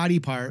body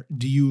part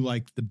do you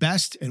like the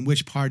best and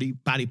which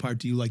body part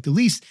do you like the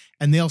least?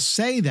 And they'll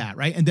say that,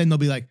 right? And then they'll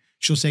be like,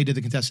 she'll say to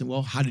the contestant,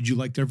 well, how did you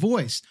like their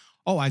voice?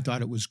 Oh, I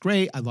thought it was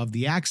great. I love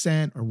the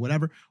accent or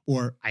whatever,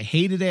 or I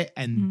hated it,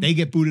 and they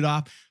get booted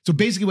off. So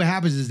basically what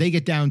happens is they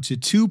get down to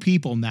 2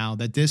 people now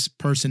that this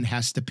person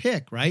has to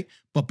pick, right?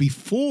 But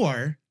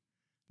before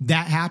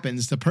that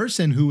happens, the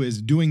person who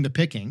is doing the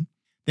picking,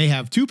 they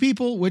have 2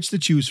 people which to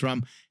choose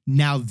from.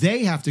 Now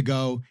they have to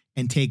go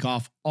and take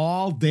off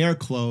all their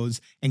clothes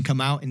and come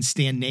out and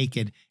stand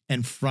naked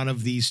in front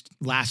of these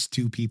last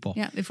 2 people.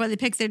 Yeah, before they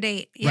pick their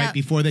date. Right,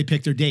 before they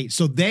pick their date.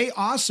 So they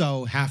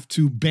also have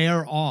to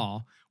bear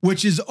all,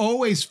 which is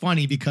always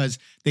funny because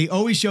they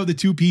always show the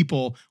 2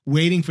 people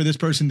waiting for this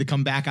person to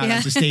come back out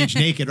onto stage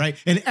naked, right?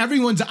 And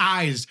everyone's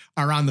eyes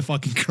are on the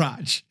fucking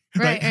crotch.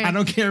 Right. I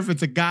don't care if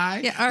it's a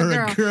guy or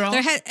a girl.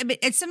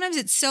 Sometimes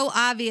it's so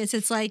obvious.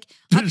 It's like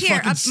They're up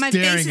here, my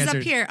face is up her.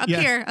 here,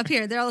 up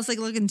here. They're always like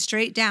looking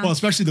straight down. Well,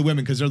 especially the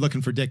women because they're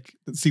looking for dick,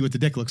 see what the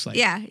dick looks like.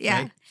 Yeah.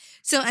 Right?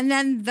 So, and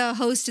then the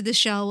host of the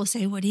show will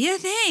say, what do you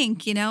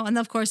think? And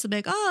of course they'll be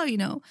like,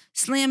 oh,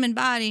 slamming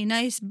body,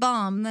 nice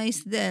bum,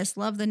 nice this,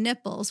 love the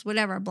nipples,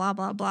 whatever, blah,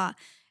 blah, blah.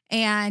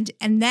 And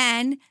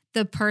then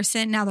the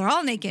person, now they're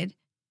all naked,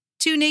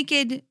 2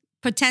 naked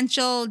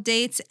potential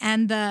dates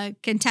and the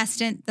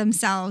contestant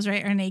themselves,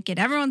 right, are naked.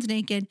 Everyone's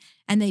naked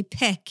and they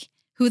pick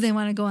who they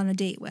want to go on the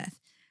date with.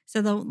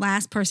 So the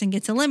last person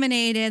gets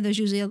eliminated. There's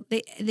usually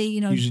they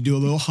usually do a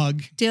little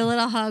hug.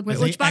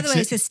 Which by the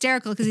way is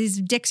hysterical because these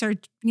dicks are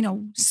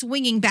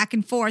swinging back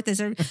and forth as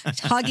they're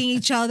hugging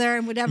each other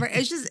and whatever.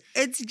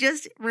 It's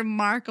just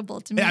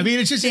remarkable to me. I mean,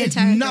 it's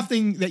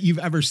nothing that you've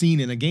ever seen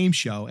in a game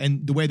show,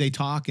 and the way they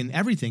talk and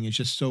everything is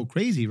just so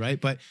crazy,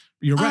 right? But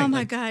you're right. Oh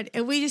my God,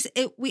 and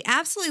we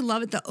absolutely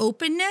love it. The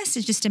openness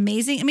is just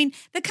amazing. I mean,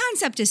 the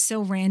concept is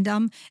so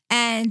random,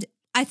 and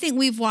I think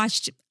we've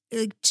watched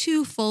like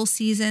 2 full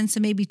seasons, so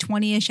maybe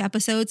 20-ish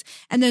episodes,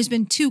 and there's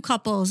been 2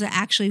 couples that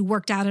actually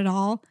worked out at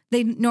all.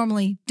 They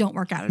normally don't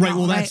work out at all. Right.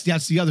 Well,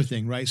 that's the other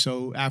thing, right?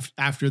 So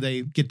after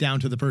they get down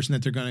to the person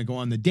that they're going to go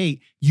on the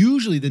date,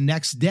 usually the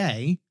next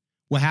day,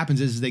 what happens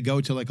is they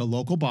go to like a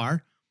local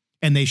bar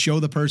and they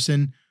show the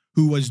person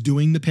who was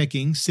doing the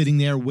picking sitting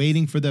there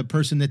waiting for the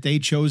person that they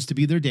chose to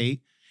be their date,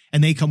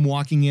 and they come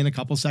walking in a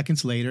couple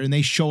seconds later and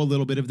they show a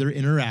little bit of their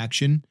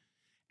interaction,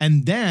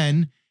 and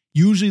then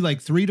usually like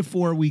 3 to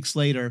 4 weeks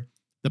later,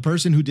 the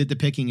person who did the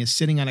picking is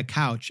sitting on a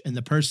couch and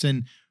the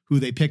person who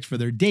they picked for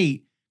their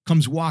date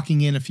comes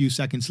walking in a few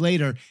seconds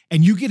later,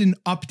 and you get an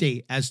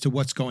update as to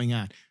what's going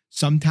on.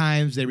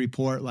 Sometimes they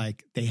report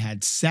like they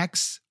had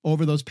sex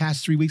over those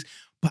past 3 weeks,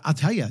 but I'll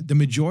tell you, the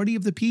majority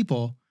of the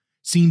people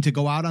seem to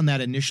go out on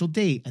that initial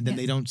date and then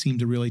they don't seem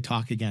to really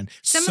talk again.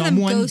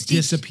 Someone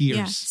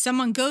disappears.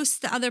 Someone ghosts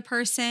the other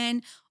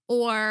person,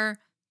 or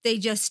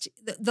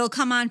they'll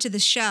come onto the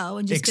show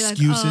and just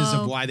excuses be like,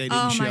 of why they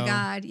didn't show. Oh my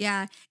God.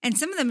 Yeah. And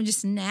some of them are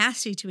just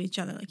nasty to each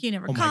other. Like, you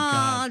never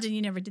called and you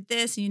never did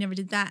this and you never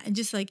did that. And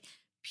just like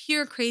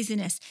pure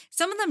craziness.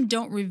 Some of them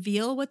don't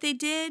reveal what they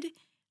did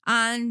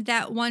on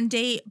that one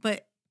date,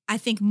 but I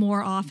think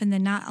more often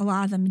than not, a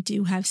lot of them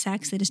do have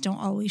sex. They just don't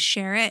always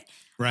share it.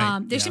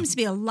 Right. There seems to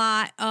be a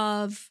lot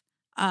of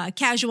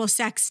casual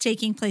sex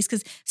taking place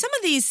because some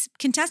of these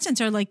contestants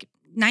are like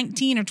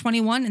 19 or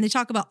 21 and they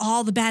talk about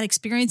all the bad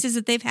experiences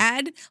that they've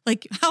had.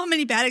 Like, how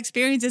many bad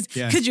experiences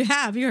could you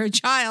have? You're a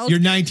child. You're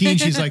 19.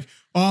 She's like,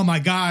 oh my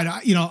God,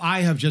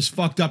 I have just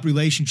fucked up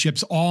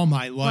relationships all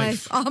my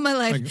life. All my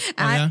life. Like,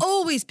 and I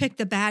always pick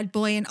the bad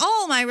boy in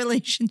all my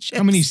relationships.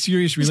 How many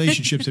serious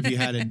relationships have you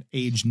had at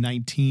age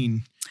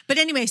 19? But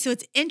anyway, so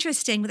it's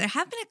interesting. But there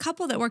have been a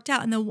couple that worked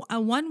out. And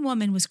one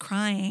woman was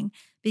crying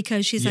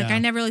because she's like, I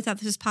never really thought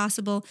this was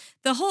possible.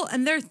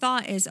 And their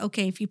thought is,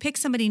 okay, if you pick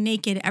somebody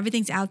naked,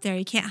 everything's out there.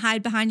 You can't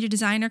hide behind your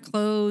designer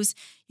clothes.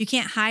 You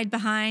can't hide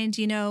behind,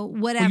 whatever.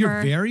 Well,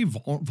 you're very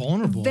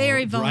vulnerable.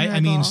 Very vulnerable. Right?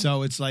 I mean,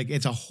 so it's like,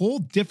 it's a whole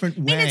different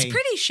way. I mean, it's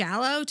pretty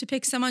shallow to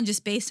pick someone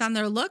just based on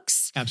their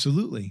looks.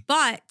 Absolutely.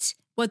 But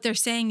what they're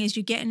saying is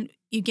you get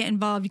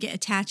involved, you get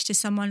attached to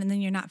someone, and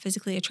then you're not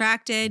physically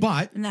attracted.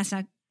 And that's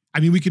not. I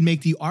mean, we could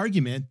make the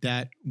argument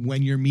that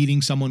when you're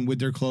meeting someone with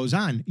their clothes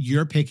on,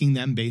 you're picking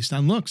them based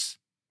on looks,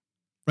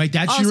 right?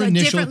 That's also your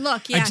initial a different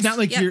look. Yes.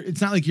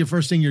 It's not like your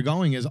first thing you're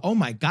going is, oh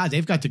my God,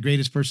 they've got the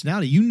greatest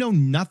personality. You know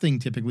nothing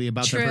typically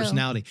about their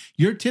personality.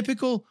 Your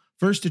typical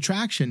first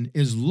attraction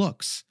is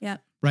looks.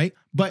 Yep. Right.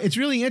 But it's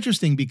really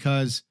interesting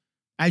because,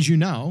 as you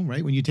know,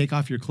 right, when you take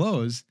off your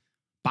clothes,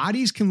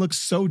 bodies can look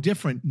so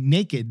different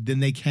naked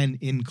than they can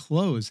in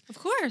clothes. Of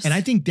course. And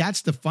I think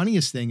that's the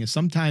funniest thing is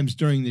sometimes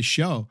during the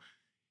show,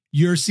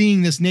 you're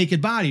seeing this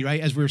naked body,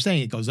 right? As we were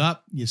saying, it goes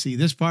up, you see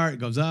this part, it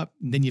goes up,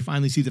 and then you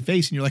finally see the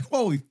face and you're like,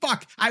 holy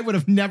fuck, I would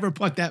have never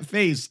put that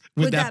face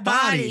with that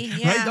body,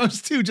 right?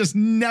 Those two just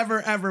never,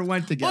 ever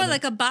went together. Or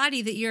like a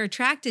body that you're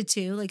attracted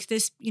to, like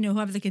this,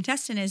 whoever the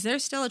contestant is, they're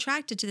still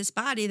attracted to this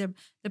body.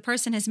 The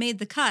person has made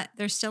the cut.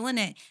 They're still in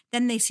it.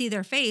 Then they see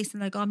their face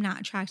and like, oh, I'm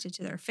not attracted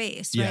to their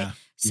face, right?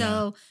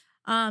 So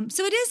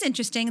it is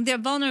interesting. Their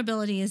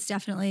vulnerability is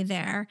definitely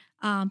there,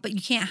 but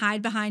you can't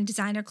hide behind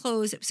designer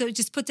clothes. So it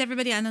just puts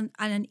everybody on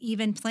an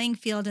even playing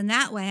field in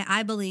that way,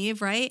 I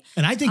believe, right?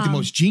 And I think the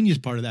most genius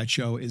part of that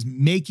show is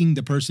making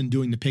the person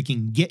doing the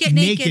picking get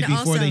naked before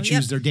also. They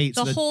choose their date,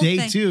 so that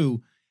they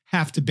too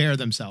have to bear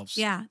themselves.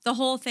 Yeah, the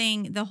whole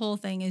thing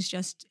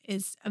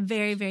is a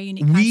very, very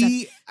unique concept.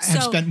 We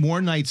have spent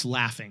more nights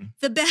laughing.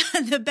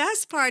 The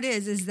best part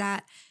is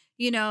that.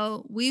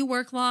 We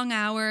work long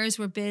hours.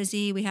 We're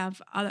busy. We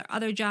have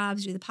other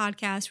jobs, do the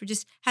podcast. We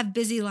just have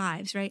busy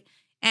lives, right?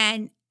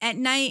 And at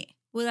night,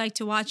 we like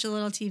to watch a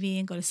little TV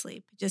and go to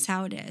sleep, just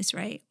how it is,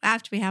 right?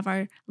 After we have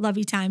our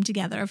lovey time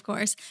together, of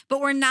course.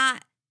 But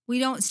we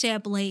don't stay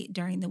up late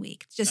during the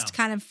week. Just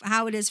kind of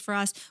how it is for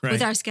us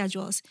with our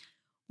schedules.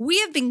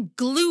 We have been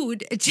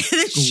glued to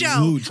the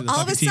show.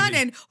 All of a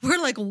sudden, TV.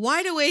 We're like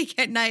wide awake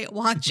at night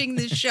watching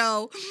the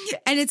show.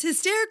 And it's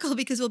hysterical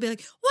because we'll be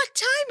like, what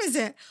time is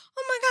it?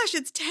 Oh my gosh,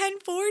 it's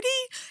 10:40?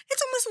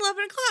 It's almost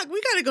 11 o'clock.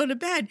 We got to go to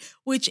bed,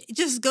 which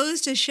just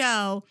goes to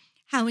show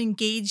how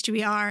engaged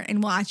we are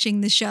in watching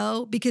the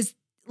show because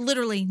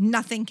literally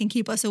nothing can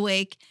keep us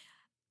awake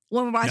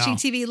when we're watching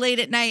TV late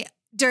at night.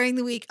 During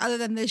the week, other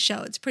than this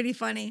show. It's pretty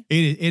funny.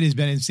 It has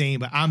been insane,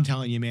 but I'm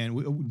telling you,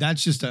 man,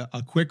 that's just a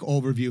quick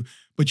overview.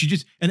 But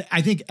and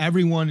I think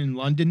everyone in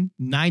London,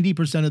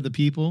 90% of the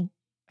people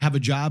have a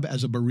job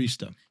as a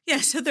barista. Yeah,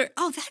 so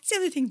that's the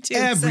other thing too.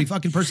 Every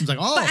fucking person's like,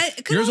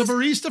 here's a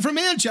barista from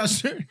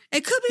Manchester.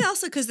 It could be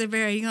also because they're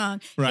very young.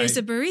 Right. Here's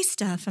a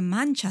barista from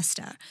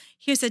Manchester.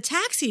 Here's a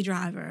taxi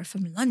driver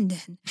from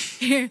London.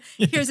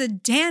 Here's a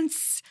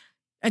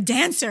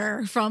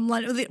dancer from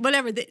London,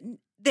 whatever.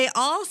 They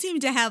all seem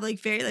to have like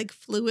very like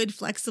fluid,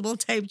 flexible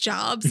type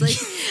jobs. Like,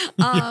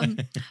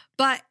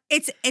 but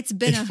it's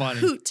been a funny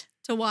hoot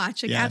to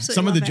watch. Like, absolutely.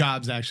 Some of the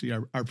jobs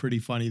actually are pretty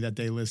funny that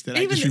they listed.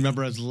 I just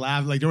remember us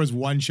laughing. Like there was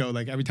one show,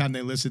 like every time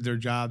they listed their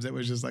jobs, it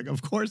was just like,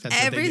 of course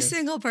that's every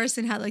single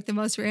person had like the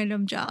most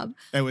random job.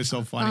 It was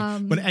so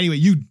funny. But anyway,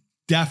 you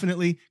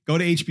definitely go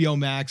to HBO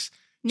Max.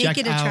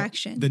 Naked check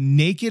Attraction. The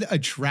Naked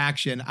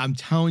Attraction. I'm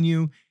telling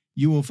you,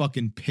 you will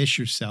fucking piss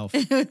yourself.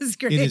 It was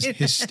great. It is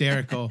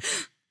hysterical.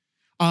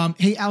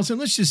 Hey, Allison,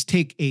 let's just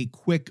take a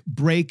quick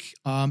break.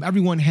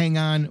 Everyone hang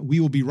on.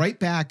 We will be right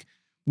back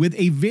with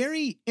a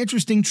very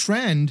interesting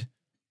trend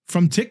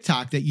from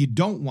TikTok that you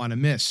don't want to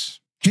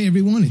miss. Hey,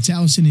 everyone, it's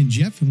Allison and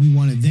Jeff, and we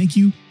want to thank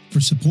you for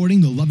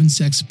supporting the Love and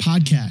Sex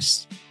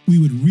podcast. We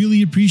would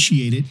really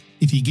appreciate it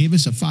if you gave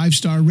us a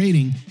 5-star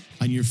rating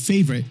on your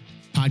favorite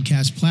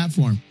podcast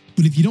platform.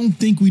 But if you don't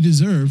think we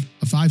deserve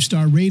a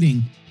 5-star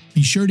rating,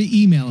 be sure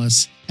to email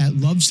us at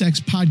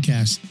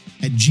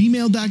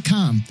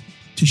lovesexpodcast@gmail.com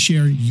to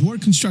share your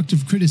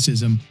constructive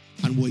criticism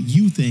on what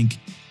you think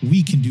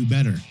we can do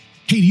better.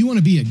 Hey, do you want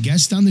to be a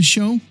guest on the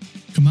show?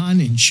 Come on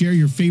and share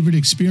your favorite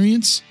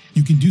experience.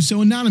 You can do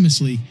so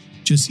anonymously.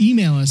 Just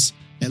email us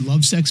at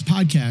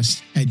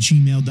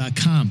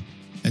lovesexpodcast@gmail.com.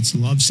 That's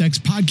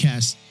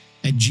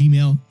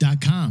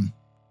lovesexpodcast@gmail.com.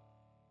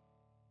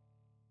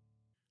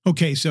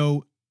 Okay,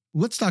 so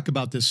let's talk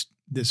about this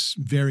this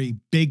very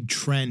big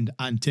trend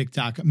on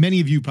TikTok. Many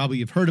of you probably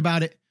have heard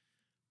about it.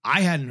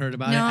 I hadn't heard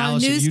about it.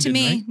 Allison, news you to didn't,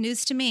 me. right?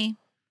 News to me.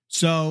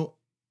 So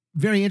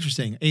very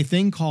interesting. A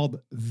thing called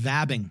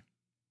vabbing.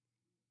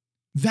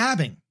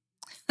 Vabbing.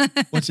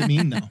 What's it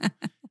mean though?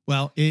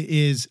 Well, it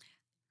is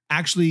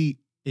actually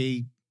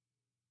a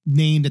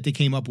name that they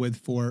came up with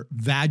for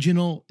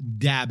vaginal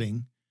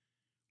dabbing,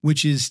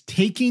 which is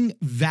taking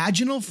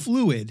vaginal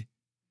fluid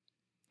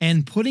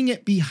and putting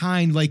it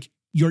behind like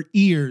your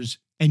ears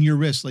and your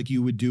wrists like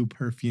you would do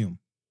perfume.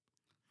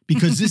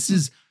 Because this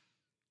is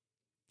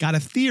got a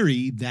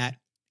theory that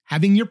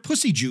having your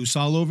pussy juice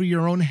all over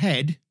your own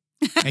head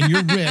and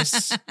your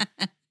wrists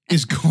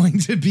is going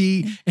to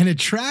be an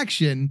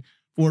attraction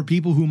for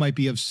people who might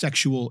be of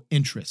sexual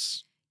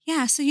interests.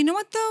 Yeah. So you know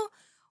what though?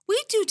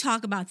 We do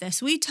talk about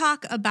this. We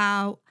talk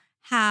about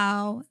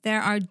how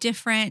there are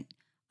different,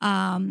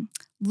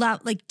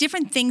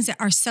 different things that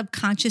are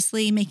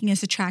subconsciously making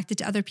us attracted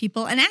to other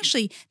people. And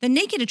actually the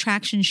Naked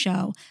Attraction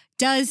show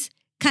does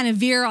kind of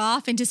veer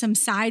off into some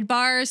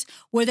sidebars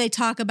where they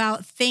talk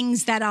about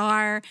things that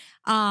are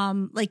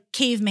like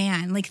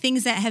caveman, like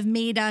things that have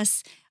made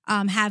us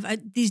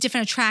have these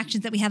different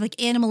attractions that we have,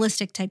 like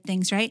animalistic type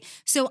things, right?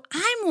 So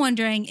I'm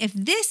wondering if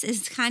this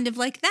is kind of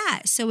like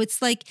that. So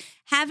it's like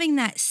having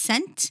that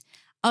scent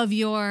of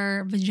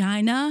your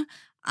vagina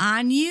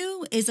on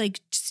you is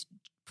like just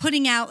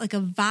putting out like a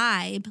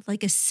vibe,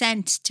 like a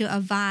scent to a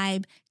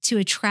vibe to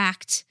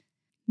attract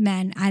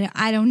men.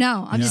 I don't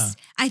know.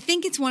 I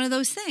think it's one of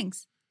those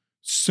things.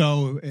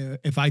 So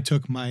if I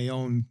took my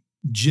own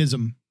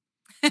jism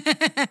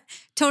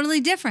Totally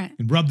different.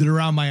 and rubbed it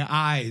around my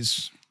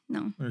eyes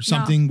No. or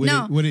something,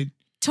 would it?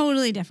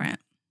 Totally different.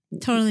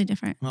 Totally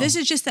different. Oh. This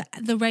is just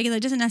the regular.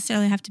 It doesn't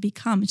necessarily have to be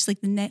cum. It's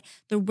like the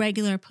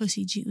regular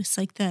pussy juice,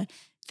 like the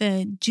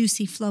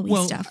juicy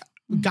flowy stuff.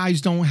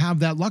 Guys don't have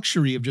that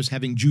luxury of just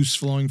having juice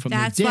flowing from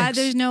their dicks. That's why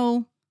there's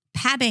no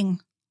pabbing.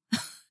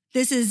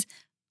 This is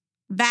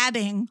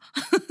vabbing.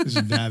 This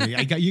is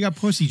vabbing. You got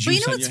pussy juice. But you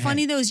know on what's your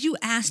funny head. though is you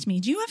asked me,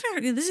 do you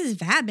ever? This is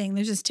vabbing.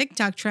 There's this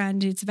TikTok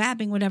trend. It's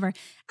vabbing, whatever.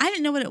 I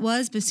didn't know what it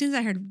was, but as soon as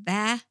I heard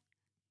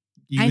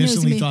You I knew it was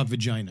instantly gonna be- thought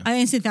vagina. I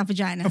instantly thought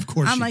vagina. Of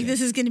course I'm you like, did.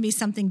 this is going to be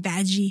something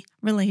vaggy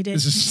related.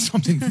 This is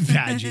something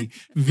vaggy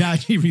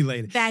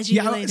related.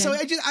 Vaggy related. So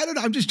I don't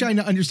know. I'm just trying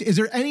to understand. Is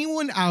there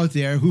anyone out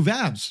there who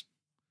vabs?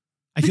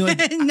 I feel like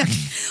No.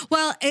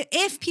 Well,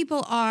 if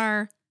people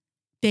are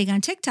big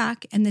on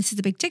TikTok and this is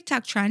a big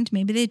TikTok trend,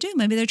 maybe they do.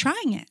 Maybe they're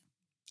trying it.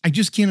 I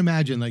just can't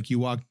imagine like you're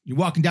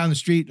walking down the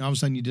street and all of a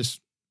sudden you just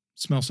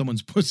smell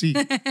someone's pussy.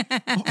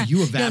 Oh, are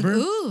you a vabber?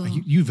 You're like,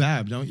 ooh. You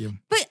vab, don't you?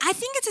 But I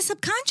think it's a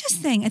subconscious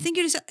thing. I think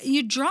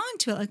you're drawn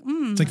to it. Like,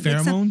 It's like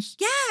pheromones,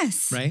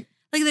 yes. right?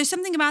 Like there's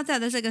something about that.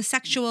 There's like a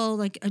sexual,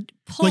 like a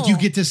pull. Like you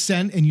get to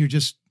scent and you're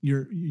just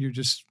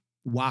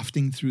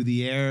wafting through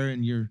the air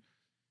and you're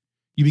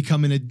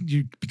becoming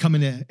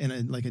in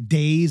a like a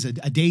daze, a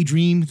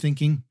daydream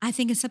thinking. I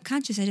think it's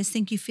subconscious. I just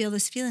think you feel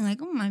this feeling like,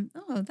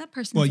 that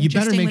person. Well, you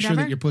better make sure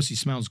that your pussy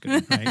smells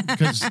good, right?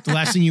 Because the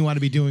last thing you want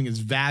to be doing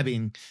is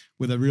vabbing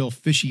with a real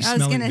fishy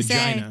smelling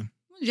vagina.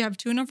 Did you have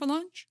tuna for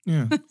lunch?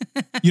 Yeah.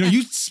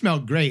 You smell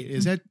great.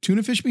 Is that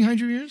tuna fish behind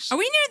your ears? Are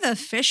we near the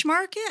fish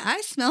market?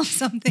 I smell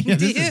something. Yeah,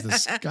 this is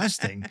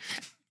disgusting.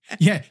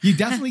 Yeah, you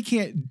definitely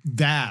can't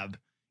vab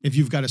if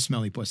you've got a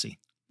smelly pussy.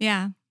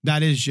 Yeah.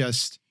 That is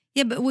just...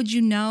 Yeah, but would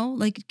you know?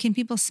 Like, can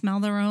people smell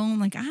their own?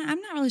 Like,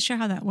 I'm not really sure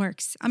how that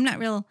works. I'm not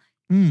real.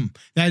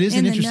 That is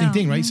an interesting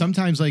thing, right? Mhm.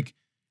 Sometimes, like,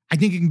 I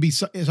think it can be...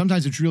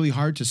 Sometimes it's really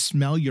hard to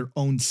smell your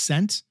own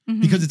scent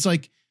because it's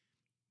like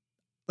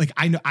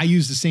I know I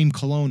use the same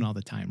cologne all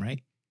the time, right?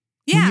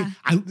 Yeah.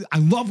 I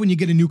love when you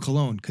get a new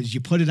cologne because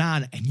you put it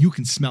on and you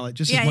can smell it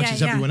just as much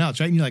as everyone else,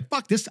 right? And you're like,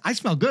 fuck this, I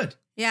smell good.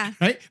 Yeah.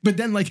 Right. But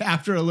then like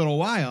after a little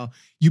while,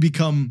 you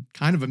become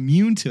kind of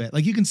immune to it.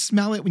 Like you can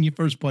smell it when you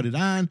first put it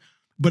on,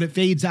 but it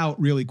fades out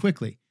really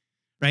quickly.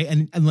 Right.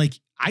 And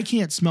like, I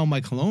can't smell my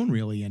cologne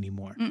really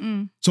anymore.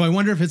 Mm-mm. So I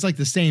wonder if it's like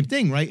the same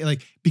thing, right?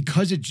 Like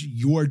because it's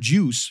your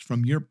juice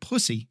from your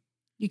pussy.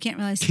 You can't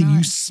really smell Can you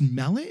it.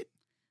 smell it?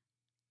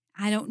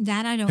 I don't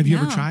know. Have you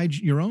ever tried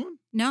your own?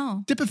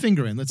 No. Dip a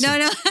finger in. Let's see.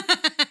 No.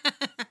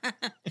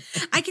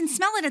 I can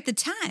smell it at the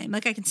time.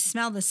 Like I can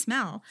smell the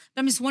smell.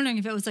 But I'm just wondering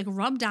if it was like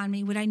rubbed on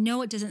me, would I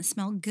know it doesn't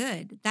smell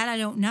good? That I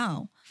don't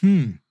know.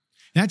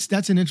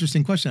 That's an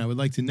interesting question. I would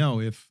like to know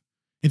if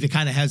it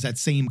kind of has that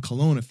same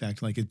cologne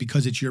effect, like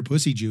because it's your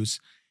pussy juice.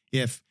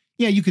 If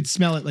you could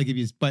smell it,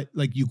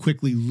 but you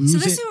quickly lose it.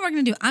 So this is what we're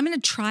gonna do. I'm gonna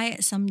try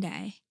it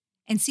someday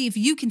and see if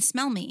you can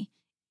smell me.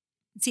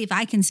 See if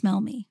I can smell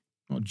me.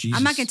 Oh Jesus!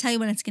 I'm not gonna tell you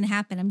when it's gonna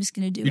happen. I'm just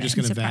gonna do You're it just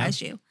and gonna surprise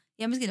vab? you.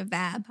 Yeah, I'm just gonna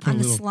vab Put on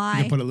the you're sly.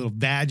 gonna put a little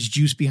vag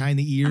juice behind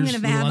the ears. I'm gonna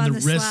little vab on the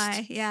wrist.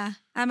 sly. Yeah,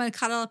 I'm gonna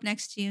cuddle up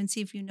next to you and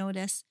see if you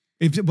notice.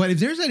 But if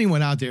there's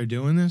anyone out there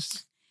doing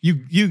this,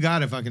 you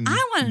gotta fucking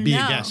I want to be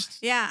know. a guest.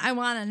 Yeah, I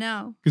want to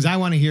know. Because I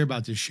want to hear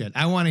about this shit.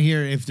 I want to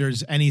hear if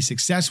there's any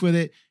success with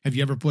it. Have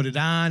you ever put it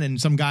on? And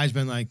some guy's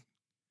been like,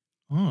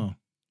 oh,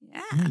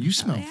 Yeah, you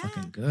smell yeah.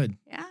 fucking good.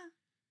 Yeah.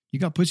 You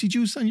got pussy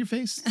juice on your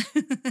face?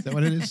 Is that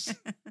what it is?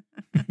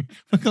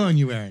 What cologne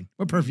you wearing?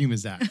 What perfume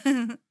is that?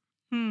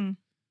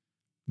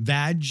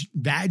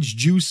 Vag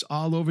juice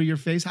all over your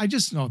face. I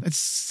just know that's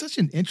such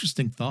an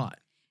interesting thought.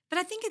 But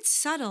I think it's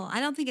subtle. I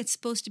don't think it's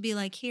supposed to be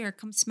like, here,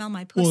 come smell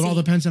my pussy. Well, it all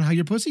depends on how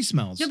your pussy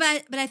smells. No, but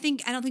I don't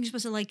think you're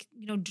supposed to like,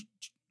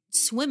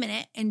 swim in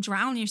it and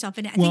drown yourself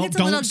in it. I think it's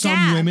a little dab.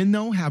 Some women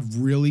though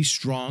have really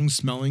strong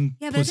smelling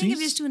Yeah, but pussies? I think if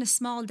you're just doing a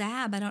small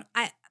dab, I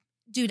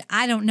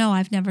don't know.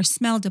 I've never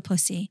smelled a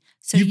pussy.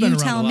 So You've been around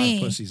tell a lot me.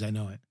 of pussies, I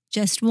know it.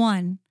 Just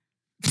one.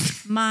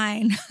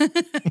 Mine.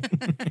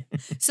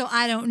 So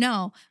I don't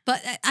know.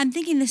 But I'm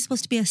thinking this is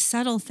supposed to be a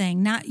subtle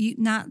thing, not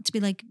to be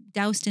like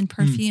doused in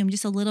perfume,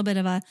 just a little bit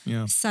of a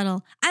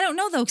subtle. I don't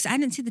know though, because I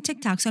didn't see the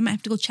TikTok, so I might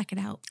have to go check it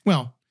out.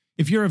 Well,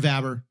 if you're a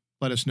vabber,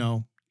 let us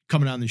know.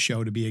 Coming on the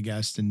show to be a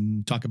guest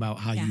and talk about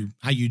how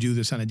you do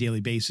this on a daily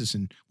basis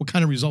and what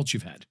kind of results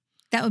you've had.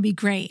 That would be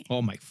great.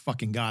 Oh my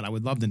fucking God. I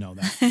would love to know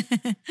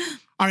that.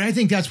 All right. I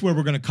think that's where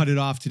we're going to cut it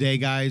off today,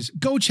 guys.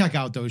 Go check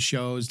out those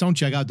shows. Don't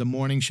check out the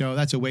morning show.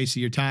 That's a waste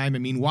of your time. I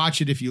mean,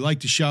 watch it if you like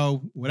the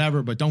show,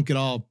 whatever, but don't get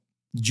all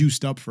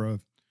juiced up for a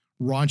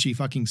raunchy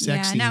fucking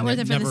sex scene. Yeah, not worth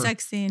it for the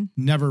sex scene.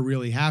 Never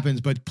really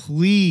happens, but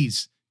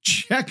please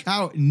check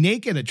out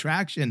Naked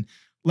Attraction.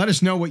 Let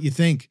us know what you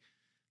think.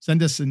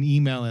 Send us an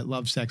email at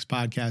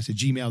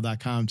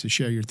lovesexpodcast@gmail.com to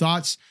share your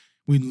thoughts.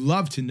 We'd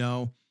love to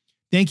know.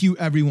 Thank you,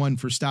 everyone,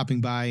 for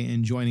stopping by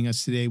and joining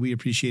us today. We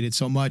appreciate it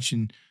so much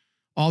and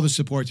all the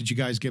support that you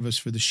guys give us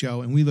for the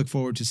show. And we look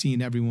forward to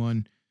seeing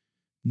everyone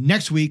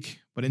next week.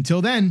 But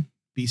until then,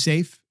 be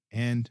safe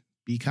and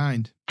be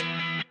kind.